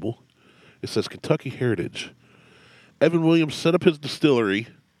the label, it says Kentucky Heritage. Evan Williams set up his distillery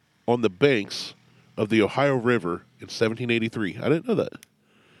on the banks of the Ohio River in 1783. I didn't know that.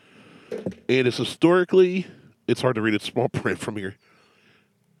 And it's hard to read, it's small print from here.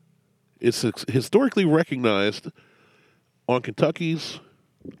 It's historically recognized on Kentucky's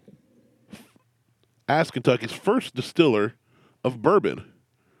first distiller of bourbon.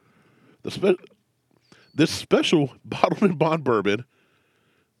 This special bottled in bond bourbon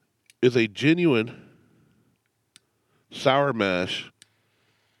is a genuine sour mash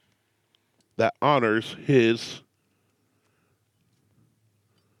that honors his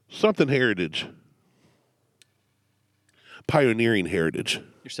something heritage. Pioneering heritage.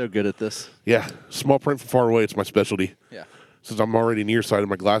 You're so good at this. Yeah. Small print from far away. It's my specialty. Yeah. Since I'm already nearsighted,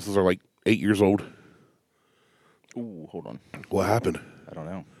 my glasses are like 8 years old. Ooh, hold on. What happened? I don't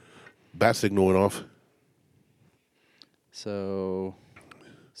know. Bat signal went off. So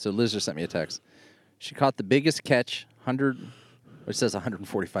Liz just sent me a text. She caught the biggest catch, it says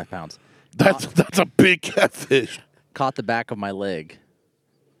 145 pounds. That's a big catfish. Caught the back of my leg.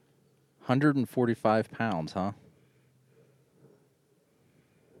 145 pounds, huh?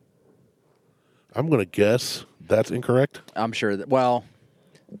 I'm going to guess that's incorrect. I'm sure that, well,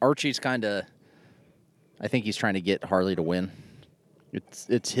 Archie's I think he's trying to get Harley to win.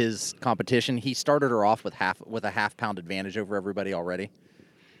 It's his competition. He started her off with a half pound advantage over everybody already.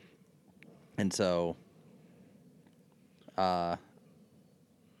 And so I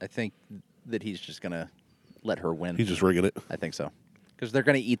think that he's just going to let her win. He's just rigging it. I think so. Because they're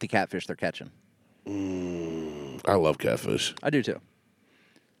going to eat the catfish they're catching. I love catfish. I do too.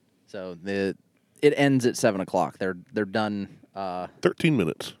 So it ends at 7 o'clock. They're done. 13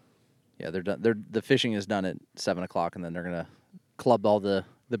 minutes. Yeah, they're done. The fishing is done at 7 o'clock, and then they're gonna club all the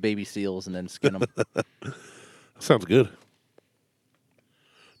baby seals and then skin them. Sounds good.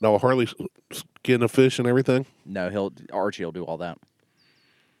 Now, will Harley skin a fish and everything? No, Archie will do all that.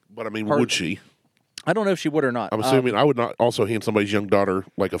 But I mean, would she? I don't know if she would or not. I'm assuming I would not also hand somebody's young daughter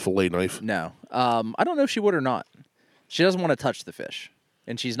like a fillet knife. No, I don't know if she would or not. She doesn't want to touch the fish,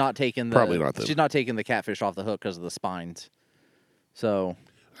 and she's not taking Probably not, then. She's not taking the catfish off the hook because of the spines. So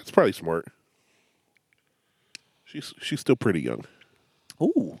That's probably smart. She's still pretty young.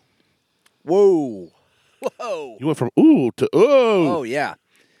 ooh, whoa. You went from ooh to oh. Oh yeah.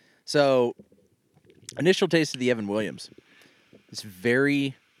 So initial taste of the Evan Williams. It's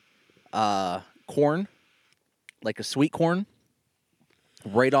very corn, like a sweet corn.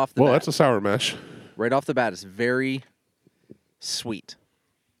 Right off the bat. That's a sour mash. Right off the bat, it's very sweet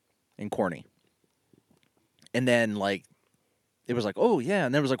and corny. And then it was like, oh yeah,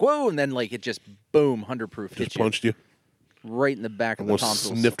 and then it was like, whoa, and then it just boom, 100 proof hit Just punched you. right in the back of the Almost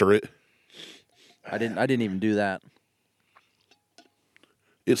tonsils. sniffed her it. I didn't even do that.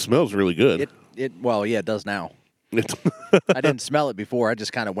 It smells really good. Well, yeah, it does now. It's I didn't smell it before. I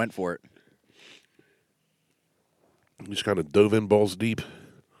just kind of went for it. just kind of dove in balls deep.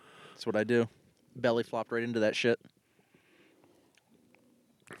 That's what I do. Belly flopped right into that shit.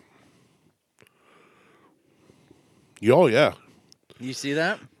 Oh yeah, You see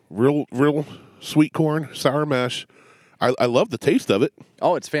that? real sweet corn, sour mash. I love the taste of it,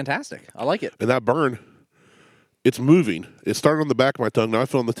 Oh, it's fantastic. I like it. and that burn. It's moving. It started on the back of my tongue. Now I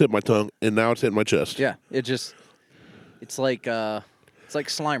feel on the tip of my tongue, and now it's hitting my chest. Yeah, it's like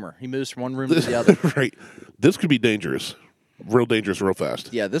Slimer. He moves from one room to the other. Right. This could be dangerous. Real dangerous, real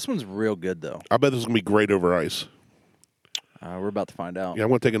fast. Yeah, this one's real good though. I bet this is going to be great over ice. We're about to find out. Yeah, I'm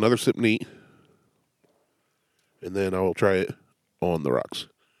going to take another sip neat, and then I will try it on the rocks.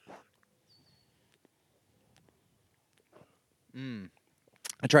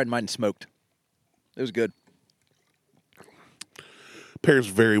 I tried mine smoked. It was good. Pairs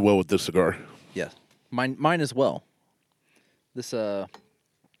very well with this cigar. Yeah, mine as well. This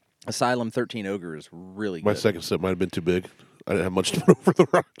Asylum 13 Ogre is really good. My second sip might have been too big. I didn't have much to put over the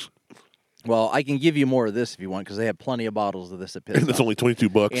rocks. Well, I can give you more of this if you want because they have plenty of bottles of this at Pit And it's Stop. only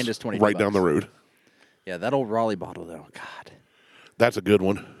 $22. And it's $22 right down the road. Yeah, that old Raleigh bottle though. God, That's a good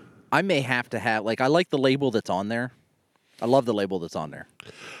one. I may have to have I like the label that's on there. I love the label that's on there.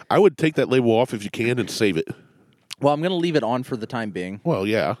 I would take that label off if you can and save it. Well, I'm going to leave it on for the time being, Well,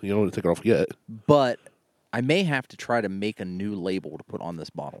 yeah, you don't want to take it off yet. but I may have to try to make a new label to put on this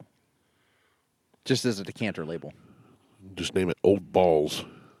bottle. Just as a decanter label. Just name it Old Balls.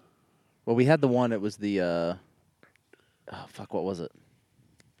 Well, we had the one, it was the, what was it?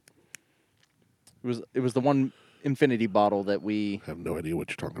 It was the one Infinity bottle that I have no idea what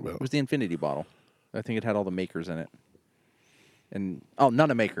you're talking about. it was the Infinity bottle. I think it had all the makers in it. And,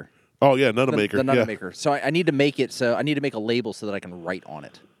 None Maker. Oh, yeah, None Maker. The None Yeah. Maker. So I need to make it, I need to make a label so that I can write on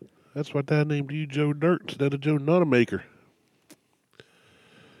it. That's why Dad named you Joe Dirt instead of Joe Nonamaker.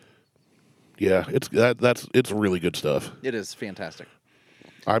 Yeah, it's really good stuff. It is fantastic.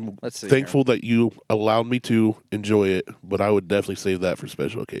 I'm Let's see thankful that you allowed me to enjoy it, but I would definitely save that for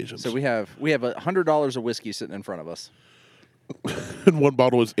special occasions. So we have $100 of whiskey sitting in front of us. And one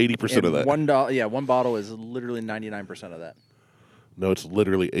bottle is 80% of that. One bottle is literally 99% of that. No, it's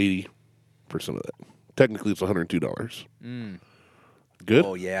literally 80% of that. Technically, it's $102. Good.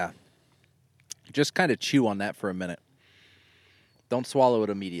 Oh yeah. Just kind of chew on that for a minute. Don't swallow it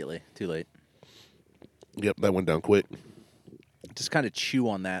immediately. Too late. Yep, that went down quick. Just kind of chew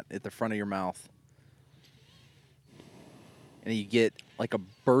on that at the front of your mouth. And you get like a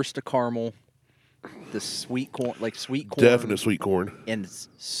burst of caramel, the sweet corn, Definite sweet corn. and it's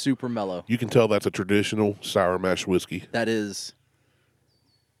super mellow. You can tell that's a traditional sour mash whiskey. That's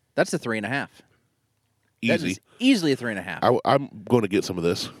a 3.5. That Easy. is easily a 3.5. I'm going to get some of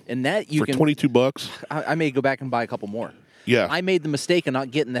this And that you for can. $22. I may go back and buy a couple more. Yeah, I made the mistake of not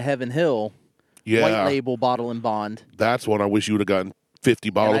getting the Heaven Hill yeah. white label bottle and bond. That's one I wish you would have gotten 50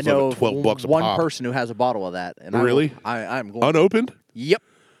 And bottles I know of it, $12 a one pop. person who has a bottle of that. And Really? I'm going. Unopened? Yep.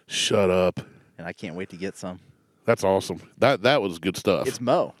 Shut up. And I can't wait to get some. That's awesome. That was good stuff. It's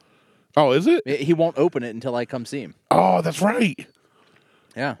Mo. Oh, is it? He won't open it until I come see him. Oh, that's right.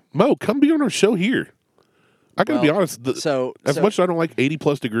 Yeah. Mo, come be on our show here. I gotta be Well, honest. So As much as I don't like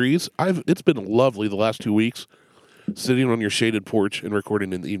 80+ degrees, it's been lovely the last 2 weeks, sitting on your shaded porch and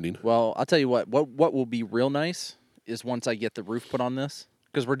recording in the evening. Well, I'll tell you what will be real nice is once I get the roof put on this,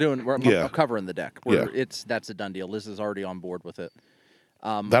 because Yeah. I'm covering the deck. Yeah. That's a done deal. Liz is already on board with it.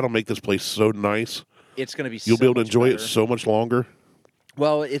 That'll make this place so nice. It's going to be. You'll so be able to much enjoy it better. so much longer.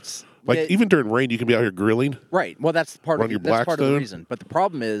 Well, it's Even during rain, you can be out here grilling. right. Well, that's part Run of your that's part of the Blackstone. reason. But the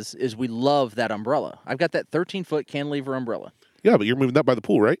problem is we love that umbrella. I've got that 13-foot cantilever umbrella. Yeah, but you're moving that by the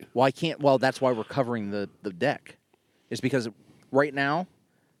pool, right? Well, I can't. Well, that's why we're covering the deck. Is because right now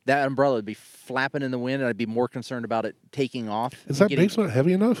that umbrella would be flapping in the wind, and I'd be more concerned about it taking off. Is and that base not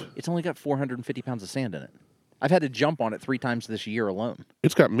heavy enough? It's only got 450 pounds of sand in it. I've had to jump on it 3 times this year alone.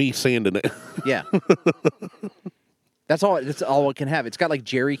 It's got me sand in it. Yeah. That's all it can have. It's got like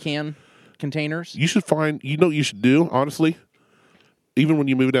jerry can containers. You should find, you know what you should do, honestly? Even when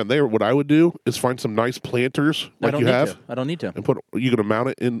you move it down there, what I would do is find some nice planters like you have. I don't need to. And you're going to mount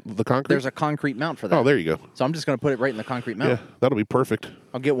it in the concrete? There's a concrete mount for that. Oh, there you go. So I'm just going to put it right in the concrete mount. Yeah, that'll be perfect.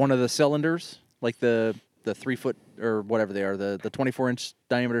 I'll get one of the cylinders, like the 3-foot or whatever they are, the 24-inch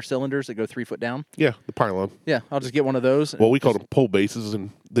diameter cylinders that go 3 foot down. Yeah, the pylon. Yeah, I'll just get one of those. Well, we call them pole bases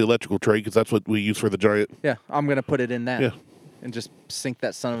in the electrical trade because that's what we use for the giant. Yeah, I'm going to put it in that. Yeah. And just sink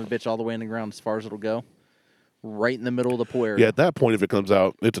that son of a bitch all the way in the ground as far as it'll go. Right in the middle of the pool area. Yeah, at that point, if it comes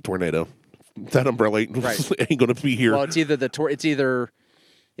out, it's a tornado. That umbrella ain't, Right. ain't going to be here. Well, it's either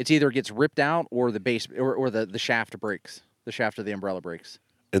it gets ripped out or the base or the shaft breaks. The shaft of the umbrella breaks.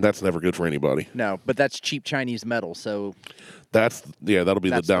 And that's never good for anybody. No, but that's cheap Chinese metal, so That'll be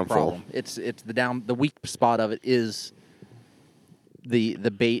that's the downfall. problem. It's the weak spot of it is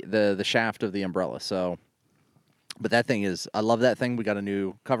the shaft of the umbrella. So, but that thing is, I love that thing. We got a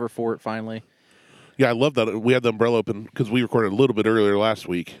new cover for it finally. Yeah, I love that. We had the umbrella open because we recorded a little bit earlier last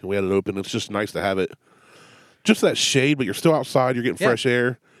week. We had it open. It's just nice to have it. Just that shade, but you're still outside. You're getting fresh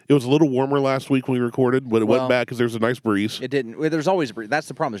air. It was a little warmer last week when we recorded, but it went back because there's a nice breeze. It didn't. Well, there's always a breeze. That's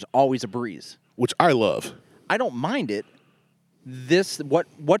the problem. There's always a breeze. Which I love. I don't mind it.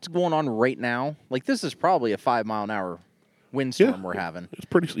 What's going on right now? Like this is probably a 5-mile-an-hour windstorm we're having. It's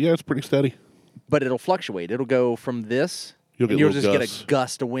pretty steady. But it'll fluctuate. It'll go from this, You'll get you'll little just gusts. get a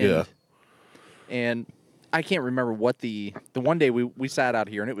gust of wind. Yeah. And I can't remember what the one day we sat out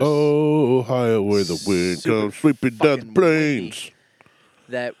here and it was Oh, Ohio, where the wind super comes sweeping down the fucking plains.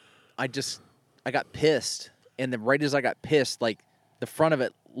 that I got pissed, and then right as I got pissed, like the front of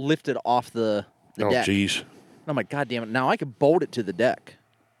it lifted off the Oh, deck. jeez. And I'm like, God damn it! Now I could bolt it to the deck,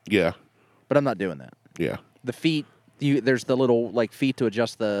 Yeah. but I'm not doing that. Yeah. The feet, there's the little like feet to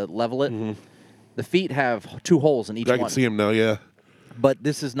adjust level it. The feet have 2 holes in each Mm-hmm. I can one. see him now, yeah. But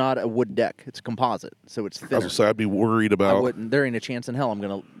this is not a wood deck; it's composite, so it's I was thinner. going to say, I'd be worried I about wouldn't. There ain't a chance in hell I'm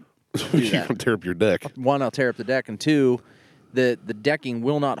gonna do you're that. going to tear up your deck. 1, I'll tear up the deck, and 2, the decking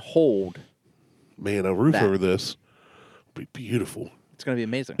will not hold. Man, a roof That. over this would be beautiful. It's gonna be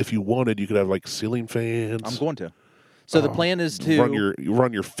amazing. If you wanted, you could have like ceiling fans. I'm going to. So the plan is to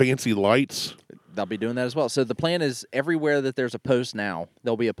run your fancy lights. They'll be doing that as well. So the plan is everywhere that there's a post now,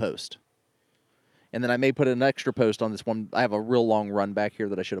 there'll be a post. And then I may put an extra post on this one. I have a real long run back here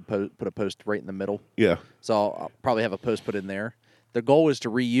that I should have put a post right in the middle. Yeah. So I'll probably have a post put in there. The goal is to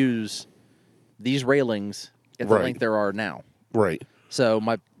reuse these railings at the Right. length there are now. Right. So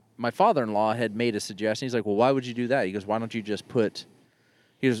my father-in-law had made a suggestion. He's like, well, why would you do that? He goes, why don't you just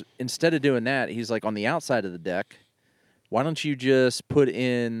instead of doing that, he's like, on the outside of the deck, why don't you just put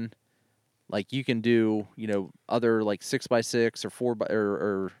in, like, you can do, other like 6x6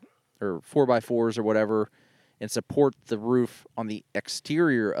 or 4x4s or whatever, and support the roof on the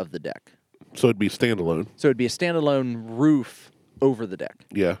exterior of the deck. So it'd be standalone. So it'd be a standalone roof over the deck.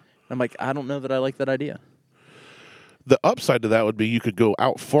 Yeah. I'm like, I don't know that I like that idea. The upside to that would be you could go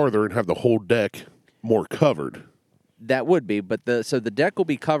out farther and have the whole deck more covered. That would be, but the deck will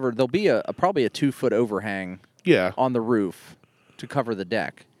be covered. There'll be probably a 2-foot overhang Yeah. on the roof to cover the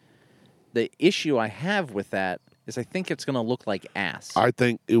deck. The issue I have with that is I think it's going to look like ass. I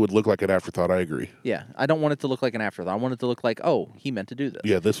think it would look like an afterthought. I agree. Yeah, I don't want it to look like an afterthought. I want it to look like, oh, he meant to do this.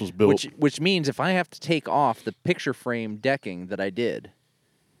 Yeah, this was built. Which means if I have to take off the picture frame decking that I did,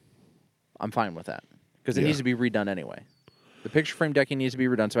 I'm fine with that because it Yeah. needs to be redone anyway. The picture frame decking needs to be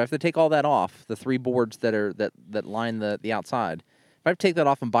redone, so I have to take all that off. The 3 boards that line the outside. If I have to take that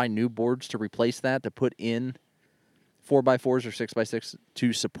off and buy new boards to replace that to put in 4x4s or 6x6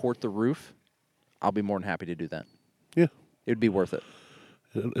 to support the roof, I'll be more than happy to do that. Yeah. It would be worth it.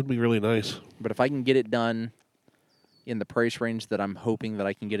 It'd be really nice. But if I can get it done in the price range that I'm hoping that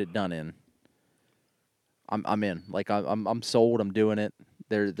I can get it done in, I'm in. Like I'm sold. I'm doing it.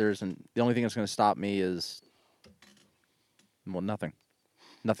 The only thing that's going to stop me is nothing.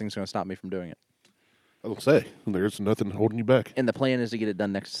 Nothing's going to stop me from doing it. I will say there's nothing holding you back. And the plan is to get it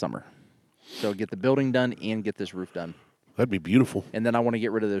done next summer. So get the building done and get this roof done. That'd be beautiful. And then I want to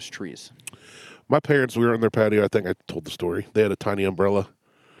get rid of those trees. My parents, we were on their patio. I think I told the story. They had a tiny umbrella.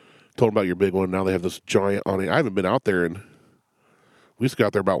 Told them about your big one. Now they have this giant awning. I haven't been out there we used to go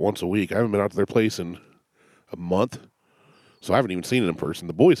out there about once a week. I haven't been out to their place in a month. So I haven't even seen it in person.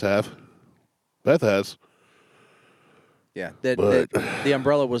 The boys have. Beth has. Yeah. But- The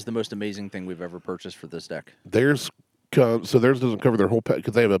umbrella was the most amazing thing we've ever purchased for this deck. Theirs doesn't cover their whole patio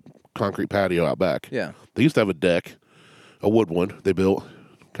because they have a concrete patio out back. Yeah. They used to have a deck, a wood one they built,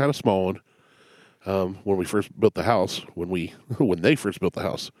 kind of small one, when we first built the house, when they first built the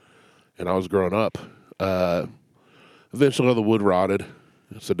house, and I was growing up. Eventually the wood rotted,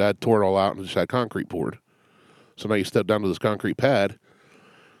 so Dad tore it all out and just had concrete poured. So now you step down to this concrete pad,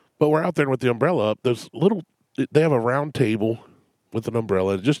 but we're out there with the umbrella up. They have a round table with an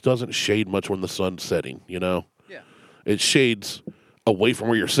umbrella. It just doesn't shade much when the sun's setting, you know? Yeah. It shades away from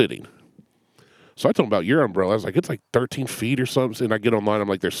where you're sitting. So I told him about your umbrella. I was like, it's like 13 feet or something. And I get online, I'm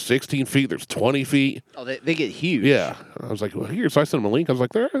like, there's 16 feet, there's 20 feet. Oh, they get huge. Yeah. I was like, well, here. So I sent him a link. I was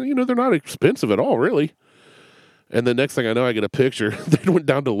like, they're not expensive at all, really. And the next thing I know, I get a picture. They went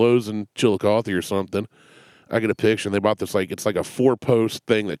down to Lowe's in Chillicothe or something. I get a picture, and they bought this, it's like a 4-post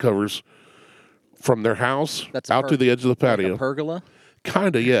thing that covers from their house out to the edge of the patio. Like a pergola?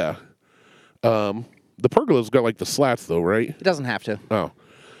 Kind of, yeah. The pergola's got like the slats, though, right? It doesn't have to. Oh.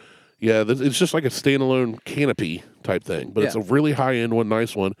 Yeah, it's just like a standalone canopy type thing, but it's a Yeah. really high-end one,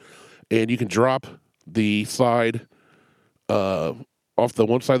 nice one. And you can drop the side off the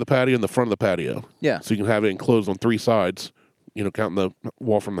one side of the patio and the front of the patio. Yeah. So you can have it enclosed on 3 sides, counting the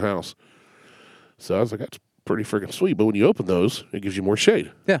wall from the house. So I was like, that's pretty freaking sweet. But when you open those, it gives you more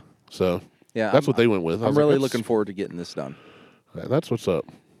shade. Yeah. So Yeah. that's what they went with. I I'm was like, really that's- looking forward to getting this done. That's what's up.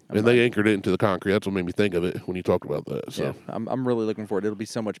 And they anchored it into the concrete. That's what made me think of it when you talked about that. So Yeah, I'm really looking forward. It'll be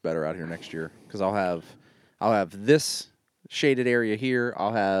so much better out here next year because I'll have this shaded area here.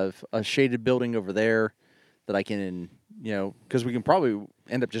 I'll have a shaded building over there that I can, because we can probably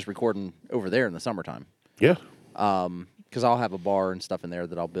end up just recording over there in the summertime. yeah. Because I'll have a bar and stuff in there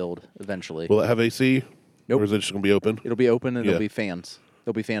that I'll build eventually. Will it have AC? Nope. Or is it just going to be open? It'll be open and Yeah. there'll be fans.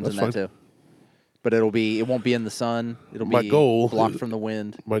 There'll be fans That's in that fine. too. But it won't be in the sun. It'll My be goal blocked is- from the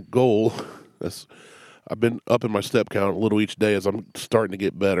wind. My goal is I've been upping my step count a little each day as I'm starting to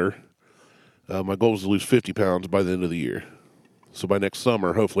get better. My goal is to lose 50 pounds by the end of the year. So by next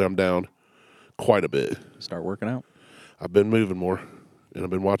summer, hopefully I'm down quite a bit. Start working out. I've been moving more, and I've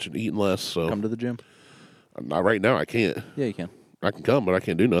been eating less. So Come to the gym. not right now. I can't. Yeah, you can. I can come, but I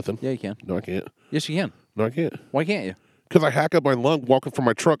can't do nothing. Yeah, you can. No, I can't. Yes, you can. No, I can't. Why can't you? Because I hack up my lung walking from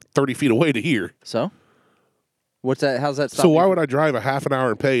my truck 30 feet away to here. So? What's that? How's that stop? So why would I drive a half an hour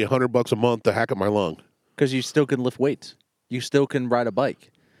and pay $100 a month to hack up my lung? Because you still can lift weights. You still can ride a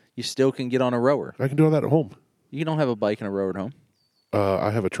bike. You still can get on a rower. I can do all that at home. You don't have a bike and a rower at home. I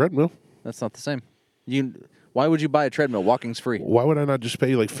have a treadmill. That's not the same. Why would you buy a treadmill? Walking's free. Why would I not just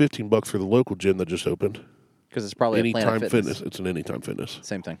pay like $15 for the local gym that just opened? Because it's probably a Anytime Planet Fitness. It's an Anytime Fitness.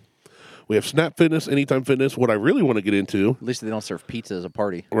 Same thing. We have Snap Fitness, Anytime Fitness. What I really want to get into, At least they don't serve pizza as a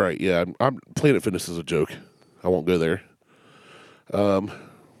party. right? Yeah, Planet Fitness is a joke. I won't go there.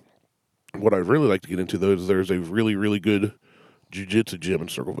 What I'd really like to get into though is there's a really, really good jiu-jitsu gym in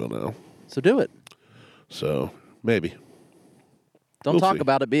Circleville now. So do it. So maybe. Don't We'll talk see.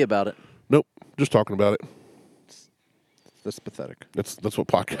 about it. Be about it. Nope. Just talking about it. That's pathetic. That's what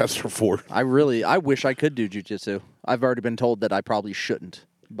podcasts are for. I wish I could do jujitsu. I've already been told that I probably shouldn't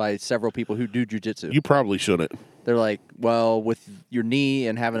by several people who do jujitsu. You probably shouldn't. They're like, well, with your knee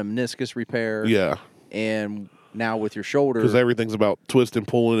and having a meniscus repair, Yeah. and Now with your shoulder, because everything's about twisting,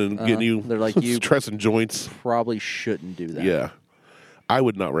 pulling, and getting you. They're like, you stressing joints. probably shouldn't do that. Yeah, I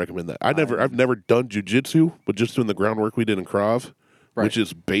would not recommend that. I've never done jujitsu, but just doing the groundwork we did in Krav, which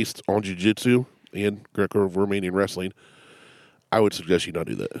is based on jujitsu and Greco-Romanian wrestling. I would suggest you not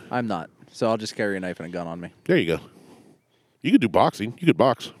do that. I'm not. So I'll just carry a knife and a gun on me. There you go. You could do boxing. You could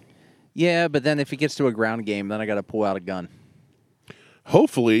box. Yeah, but then if it gets to a ground game, then I got to pull out a gun.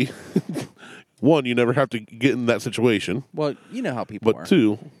 Hopefully, one, you never have to get in that situation. Well, you know how people are. But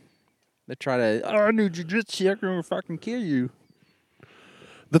two, they try to, I knew jiu-jitsu, I'm going to fucking kill you.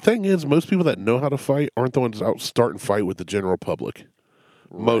 the thing is, most people that know how to fight aren't the ones out starting fight with the general public.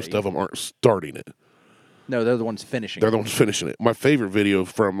 Right. Most of them aren't starting it. No, they're the ones finishing They're the ones finishing it. My favorite video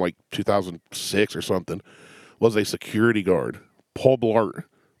from like 2006 or something was a security guard, Paul Blart.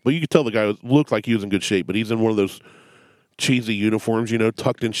 But you could tell the guy looked like he was in good shape, but he's in one of those cheesy uniforms, you know,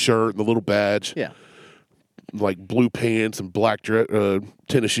 tucked in shirt and the little badge. Yeah. Like blue pants and black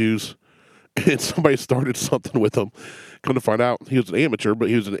tennis shoes. And somebody started something with him. Come to find out, he was an amateur, but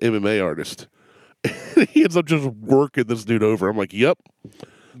he was an MMA artist. He ends up just working this dude over. I'm like, yep.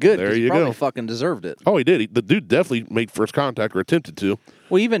 Good. There you probably go. Fucking deserved it. Oh, he did. The dude definitely made first contact or attempted to.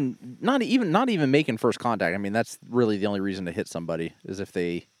 Well, not even making first contact. I mean, that's really the only reason to hit somebody is if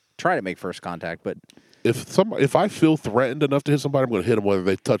they try to make first contact. But if I feel threatened enough to hit somebody, I'm going to hit them whether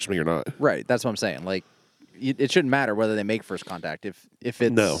they touch me or not. Right. That's what I'm saying. Like, it shouldn't matter whether they make first contact. If it's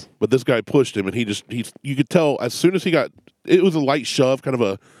no, but this guy pushed him, and you could tell as soon as it was a light shove, kind of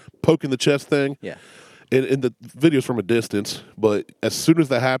a poke in the chest thing. Yeah. And the video's from a distance, but as soon as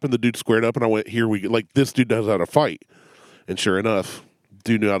that happened, the dude squared up, and I went, here we go. Like, this dude knows how to fight. And sure enough,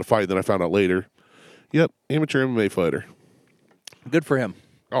 dude knew how to fight. Then I found out later, yep, amateur MMA fighter. Good for him.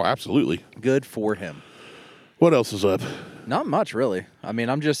 Oh, absolutely. Good for him. What else is up? Not much, really. I mean,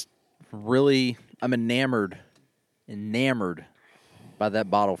 I'm enamored by that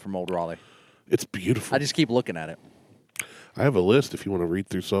bottle from Old Raleigh. It's beautiful. I just keep looking at it. I have a list if you want to read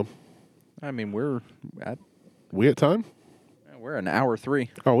through some. I mean, we're We at time? an hour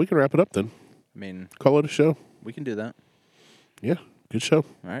 3. Oh, we can wrap it up then. I mean, Call it a show. we can do that. Yeah, good show. All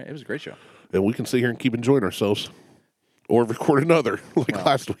right, it was a great show. And we can sit here and keep enjoying ourselves. Or record another, like Well.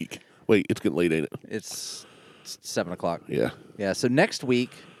 last week. Wait, it's getting late, ain't it? It's 7 o'clock. Yeah. Yeah, so next week,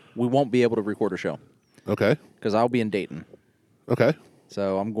 we won't be able to record a show Okay. because I'll be in Dayton. Okay.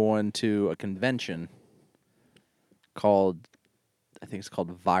 So I'm going to a convention I think it's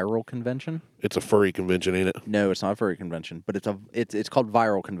called Viral Convention. It's a furry convention, ain't it? No, it's not a furry convention, but it's called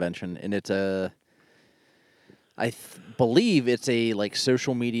Viral Convention, and it's believe it's a like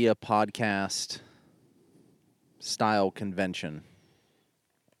social media podcast style convention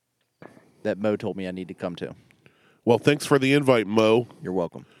that Mo told me I need to come to. Well, thanks for the invite, Mo. You're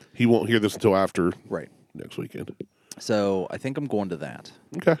welcome. He won't hear this until after Right. next weekend. So I think I'm going to that,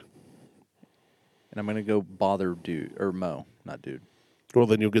 Okay. and I'm gonna go bother Mo, not dude. Well,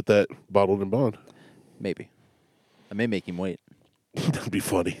 then you'll get that bottled and bond. Maybe I may make him wait. That'd be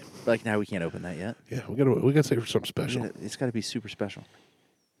funny. But like now we can't open that yet. Yeah, we gotta say for something special. It's got to be super special.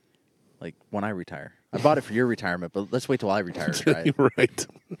 Like when I retire. I bought it for your retirement, but let's wait till I retire to try it. Right.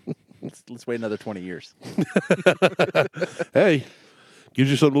 Let's wait another 20 years. Hey, gives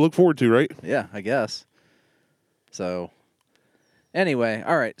you something to look forward to, right? Yeah, I guess. So, anyway,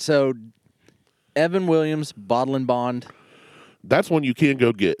 all right. So, Evan Williams, Bottle and Bond. That's one you can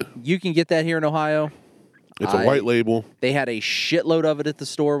go get. You can get that here in Ohio. It's a white label. They had a shitload of it at the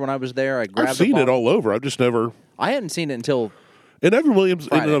store when I was there. I grabbed I've seen a it all over. I've just never. I hadn't seen it until. And Evan Williams,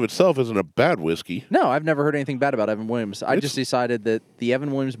 in and Friday. of itself, isn't a bad whiskey. No, I've never heard anything bad about Evan Williams. I just decided that the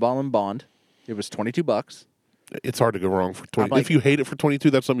Evan Williams Bottle and Bond, it was $22. It's hard to go wrong for 20. like- If you hate it for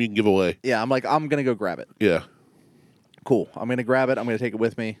 22, that's something you can give away. Yeah, I'm going to go grab it. Yeah. Cool. I'm going to grab it. I'm going to take it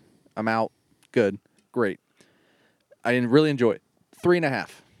with me. I'm out. Good. Great. I really enjoy it. 3.5.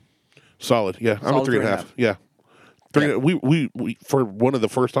 Solid. Yeah. I'm Solid a 3.5. Yeah. We for one of the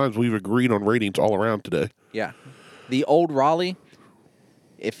first times we've agreed on ratings all around today. Yeah. The Old Raleigh,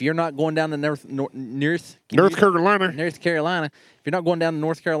 if you're not going down to North Carolina. if you're not going down to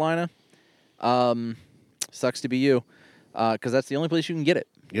North Carolina, sucks to be you, because that's the only place you can get it.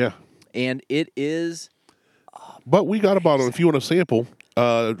 Yeah. And it is... But we got a bottle. If you want a sample,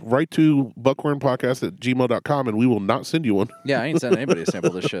 write to buckhornpodcast@gmail.com and we will not send you one. Yeah, I ain't sending anybody a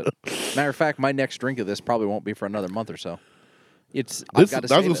sample of this shit. Matter of fact, my next drink of this probably won't be for another month or so. I was going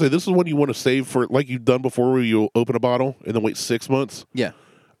to say, this is one you want to save for, like you've done before, where you open a bottle and then wait 6 months. Yeah.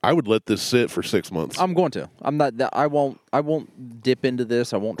 I would let this sit for 6 months. I'm going to. I'm not. I won't dip into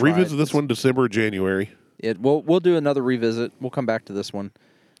this. I won't try revisit it. this one December or January. We'll do another revisit. We'll come back to this one.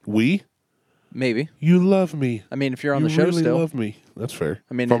 We? Maybe. You love me. I mean, if you're on You the show really still. love me. That's fair.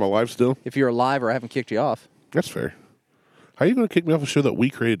 I mean, if I'm alive still, If you're alive or I haven't kicked you off. that's fair. How are you going to kick me off a show that we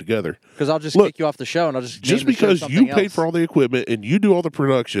created together? Because I'll just Look, kick you off the show and I'll just Just name the show because you something paid else. for all the equipment and you do all the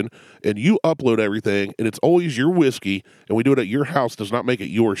production and you upload everything and it's always your whiskey and we do it at your house does not make it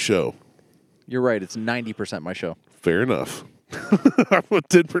your show. You're right. It's 90% my show. Fair enough. I'm a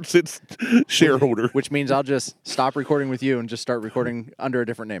 10% shareholder. Which means I'll just stop recording with you and just start recording under a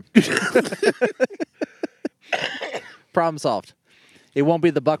different name. Problem solved. It won't be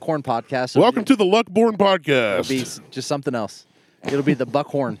the Buckhorn podcast. Welcome to the Luckborn Podcast. It'll be just something else. It'll be the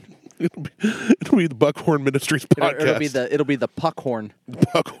Buckhorn. It'll be the Buckhorn Ministries podcast. It'll be the Puckhorn.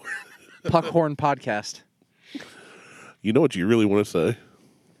 Buckhorn. Puckhorn podcast. You know what you really want to say?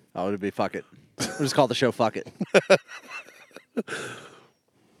 Oh, it'll be fuck it. We'll just call the show fuck it.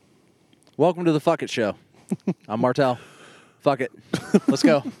 Welcome to the Fuck It Show. I'm Martel. Fuck it. Let's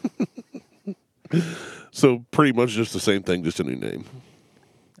go. So pretty much just the same thing, just a new name.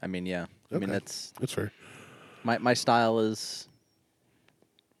 I mean, yeah. I mean, Okay. that's fair. my style is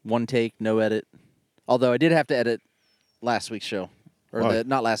one take, no edit. Although I did have to edit last week's show, or Why?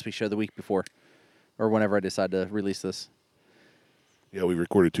 not last week's show, the week before, or whenever I decide to release this. Yeah, we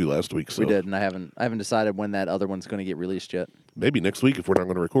recorded 2 last week. So We did, and I haven't decided when that other one's going to get released yet. maybe next week if we're not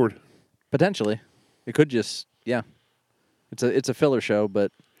going to record. Potentially, it could just It's a filler show,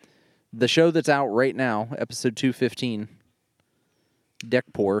 but the show that's out right now, episode 215, Deck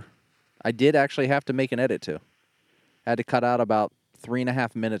Pour, I did actually have to make an edit to. I had to cut out about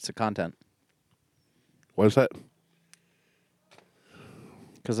 3.5 minutes of content Why is that?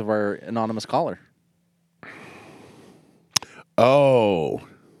 because of our anonymous caller. Oh.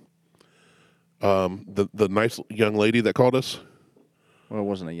 The nice young lady that called us? Well, it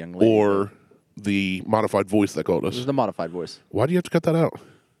wasn't a young lady. Or the modified voice that called It us? was the modified voice. Why do you have to cut that out?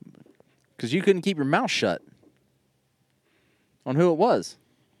 Because you couldn't keep your mouth shut on who it was.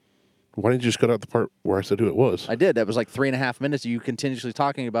 Why didn't you just cut out the part where I said who it was? I did. That was like 3.5 minutes of you continuously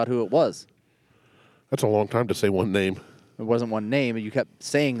talking about who it was. That's a long time to say one name. It wasn't one name, and you kept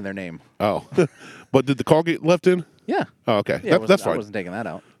saying their name. Oh. But did the call get left in? Yeah. Oh, okay. Yeah, That's I fine. wasn't taking that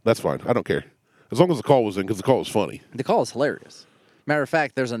out. That's fine. I don't care. As long as the call was in, because the call was funny. The call is hilarious. Matter of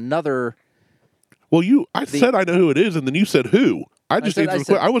fact, there's another. Well, I said I know who it is, and then you said who. I just said- answered I the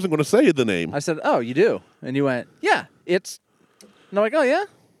question. said- I wasn't going to say the name. I said, "Oh, you do," and you went, "Yeah, it's." And I'm like, "Oh yeah,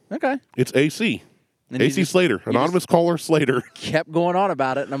 okay." It's AC. And you AC just- Slater. Anonymous caller Slater. Kept going on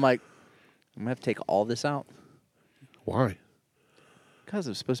about it, and I'm like, "I'm gonna have to take all this out Why? because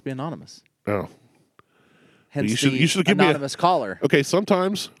it's supposed to be anonymous." Oh. Hence You should- the you should give me a- anonymous caller. Okay,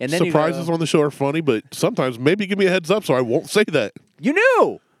 sometimes And then you surprises go- on the show are funny, but sometimes maybe give me a heads up so I won't say that. You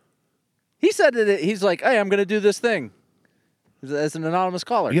knew. He said that he's like, "Hey, I'm gonna do this thing," as an anonymous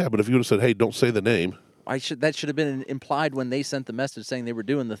caller. Yeah, but if you would have said, hey, don't say the name. That should have been implied when they sent the message saying they were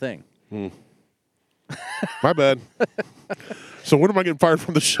doing the thing. My bad. So when am I getting fired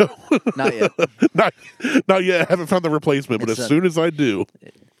from the show? Not yet. not yet. I haven't found the replacement, but It's as a- soon as I do,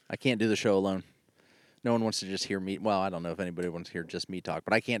 I can't do the show alone. No one wants to just hear me. Well, I don't know if anybody wants to hear just me talk,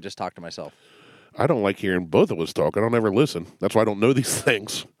 but I can't just talk to myself. I don't like hearing both of us talk. I don't ever listen. That's why I don't know these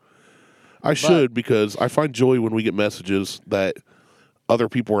things. I should, because I find joy when we get messages that other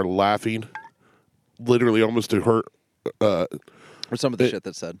people are laughing, literally almost to hurt. Or some of the shit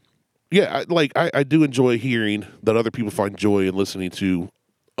that's said. Yeah, I do enjoy hearing that other people find joy in listening to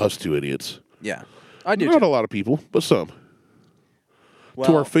us two idiots. Yeah, I do. Not too. a lot of people, but some. To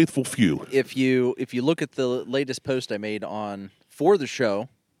Well, our faithful few. if you look at the latest post I made for the show,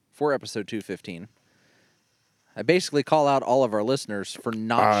 for episode 215, I basically call out all of our listeners for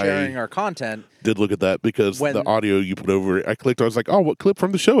not sharing our content. Did look at that because When- the audio you put over it, I clicked, I was like, oh, what clip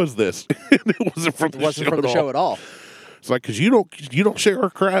from the show is this? And it wasn't from the It wasn't show from the at show all. at all. It's like, because you don't share our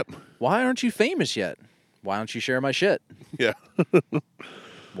crap. Why aren't you famous yet? Why don't you share my shit? Yeah.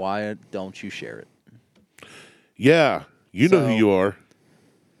 Why don't you share it? Yeah. You know So- who you are.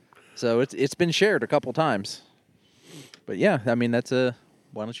 So it's been shared a couple times. But yeah, I mean, why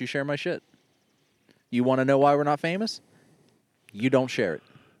don't you share my shit? You want to know why we're not famous? You don't share it.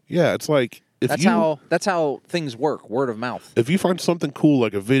 Yeah, it's like That's how things work, word of mouth. if you find something cool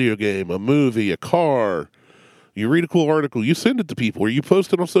like a video game, a movie, a car, you read a cool article, you send it to people or you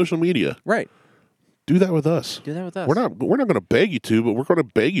post it on social media. Right. Do that with us. Do that with us. We're not going to beg you to, but we're going to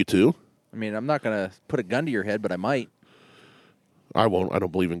beg you to. I mean, I'm not going to put a gun to your head, but I might. I won't. I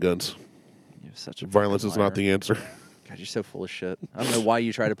don't believe in guns. You're such a Violence is fucking not liar. the answer. God, you're so full of shit. I don't know why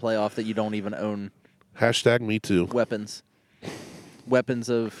you try to play off that you don't even own Hashtag me too. weapons. Weapons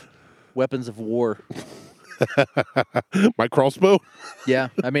of war. My crossbow, Yeah,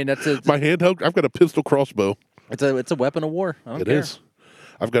 I mean that's a my handheld. I've got a pistol crossbow. it's a weapon of war. I don't It care. is.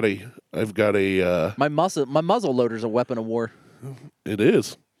 I've got a. My muzzle loader's a weapon of war. It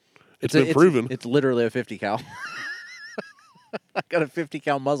is. It's been proven. It's literally a 50 cal. I got a 50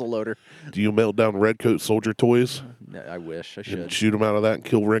 cal muzzle loader. Do you melt down redcoat soldier toys I wish I and should. shoot them out of that and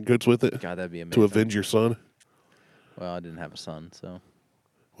kill redcoats with it God, that'd be amazing. to avenge your son? Well, I didn't have a son, so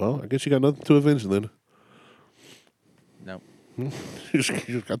Well, I guess you got nothing to avenge then. no. You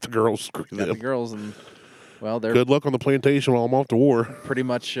just got the girls. Screw Got the them. girls, and well, they're Good luck on the plantation while I'm off to war. pretty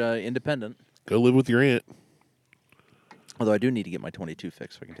much independent. Go live with your aunt. Although I do need to get my 22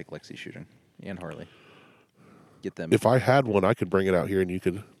 fixed so I can take Lexi shooting and Harley. Get them. If I had one, I could bring it out here and you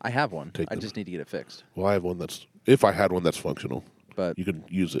could. I have one. Take I them. just need to get it fixed. Well, I have one that's. If I had one that's functional, But you could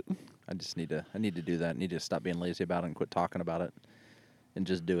use it. I just need to. I need to do that. I need to stop being lazy about it and quit talking about it, and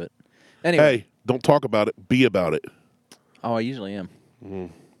just do it. Anyway. Hey, don't talk about it. Be about it. Oh, I usually am.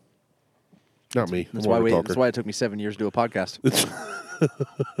 Not me. That's I'm why more of a talker. That's why it took me 7 years to do a podcast.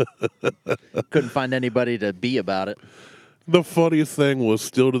 Couldn't find anybody to be about it. The funniest thing was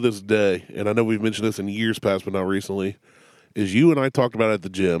still to this day, and I know we've mentioned this in years past, but not recently, is you and I talked about it at the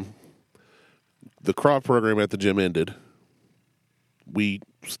gym. The CROV program at the gym ended. We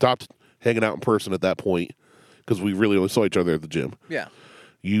stopped hanging out in person at that point because we really only saw each other at the gym. Yeah.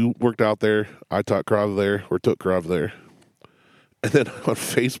 You worked out there. I taught CROV there or took CROV there. And then on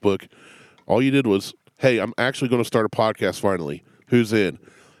Facebook, all you did was, hey, I'm actually going to start a podcast finally. Who's in?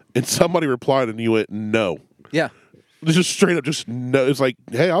 And somebody replied and you went, no. Yeah. Just straight up, just no. It's like,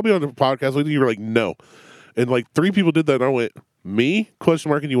 hey, I'll be on the podcast with you. You were like, no. And like 3 people did that. And I went, me? Question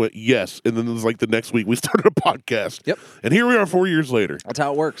mark. And you went, yes. And then it was like the next week we started a podcast. Yep. And here we are 4 years later. That's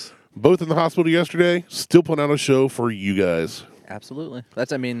how it works. Both in the hospital yesterday, still putting out a show for you guys. Absolutely.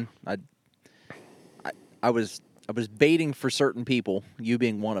 That's. I mean, I was baiting for certain people. You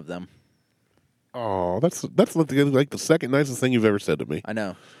being one of them. Oh, that's like the second nicest thing you've ever said to me. I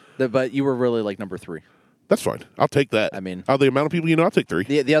know. But you were really like number 3. That's fine. I'll take that. I mean- out of the amount of people you know, I'll take 3.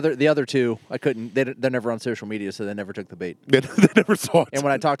 The other 2, I couldn't. They're never on social media, so they never took the bait. They never saw it. And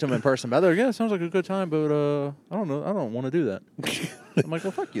when I talked to them in person, they're like, yeah, it sounds like a good time, but I don't know. I don't want to do that. I'm like,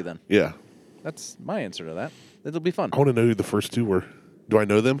 well, fuck you then. Yeah. That's my answer to that. It'll be fun. I want to know who the first 2 were. Do I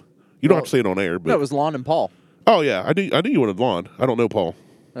know them? You don't have to say it on air, but No, it was Lon and Paul. oh yeah, I knew you wanted Lon. I don't know Paul.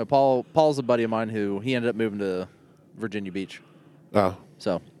 Paul's a buddy of mine who he ended up moving to Virginia Beach. Oh,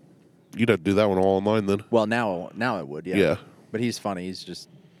 So, you'd have to do that one all online then. well, now I would, yeah. Yeah. But he's funny. He's just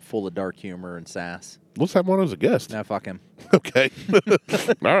full of dark humor and sass. Let's have him on as a guest. Nah, fuck him. Okay. All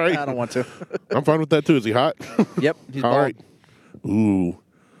right. I don't want to. I'm fine with that too. Is he hot? Yep, he's All bald. right. Ooh,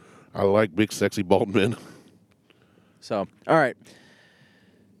 I like big, sexy bald men. So, all right.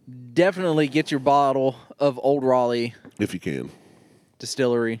 Definitely get your bottle of Old Raleigh If you can.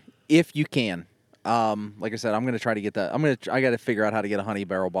 Distillery if you can. Like I said, I'm gonna try to get that. I got to figure out how to get a honey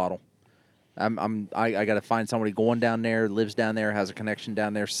barrel bottle. I got to find somebody going down there, lives down there, has a connection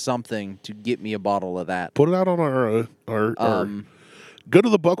down there, something to get me a bottle of that. Put it out on our go to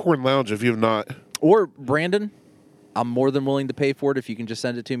the Buckhorn Lounge if you have not. Or Brandon, I'm more than willing to pay for it if you can just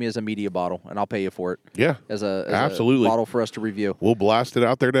send it to me as a media bottle, and I'll pay you for it. Yeah. As a Absolutely. bottle for us to review. We'll blast it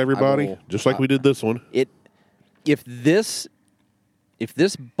out there to everybody, will- just like we did this one. If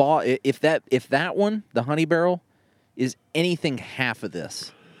that one, the honey barrel, is anything half of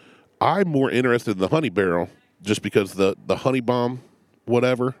this. I'm more interested in the honey barrel just because the honey bomb,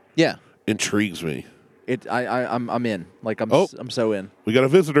 whatever, Yeah. intrigues me. I'm in. Like Oh. I'm so in. We got a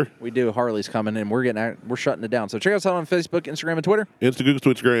visitor. We do. Harley's coming, and we're shutting it down. So check us out on Facebook, Instagram, and Twitter. Insta Google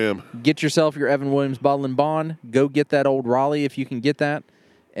Twitchgram. Get yourself your Evan Williams Bottle and Bond. Go get that Old Raleigh if you can get that.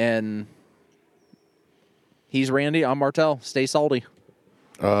 And he's Randy. I'm Martel. Stay salty.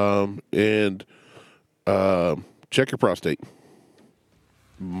 And check your prostate.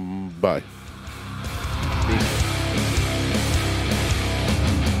 Bye.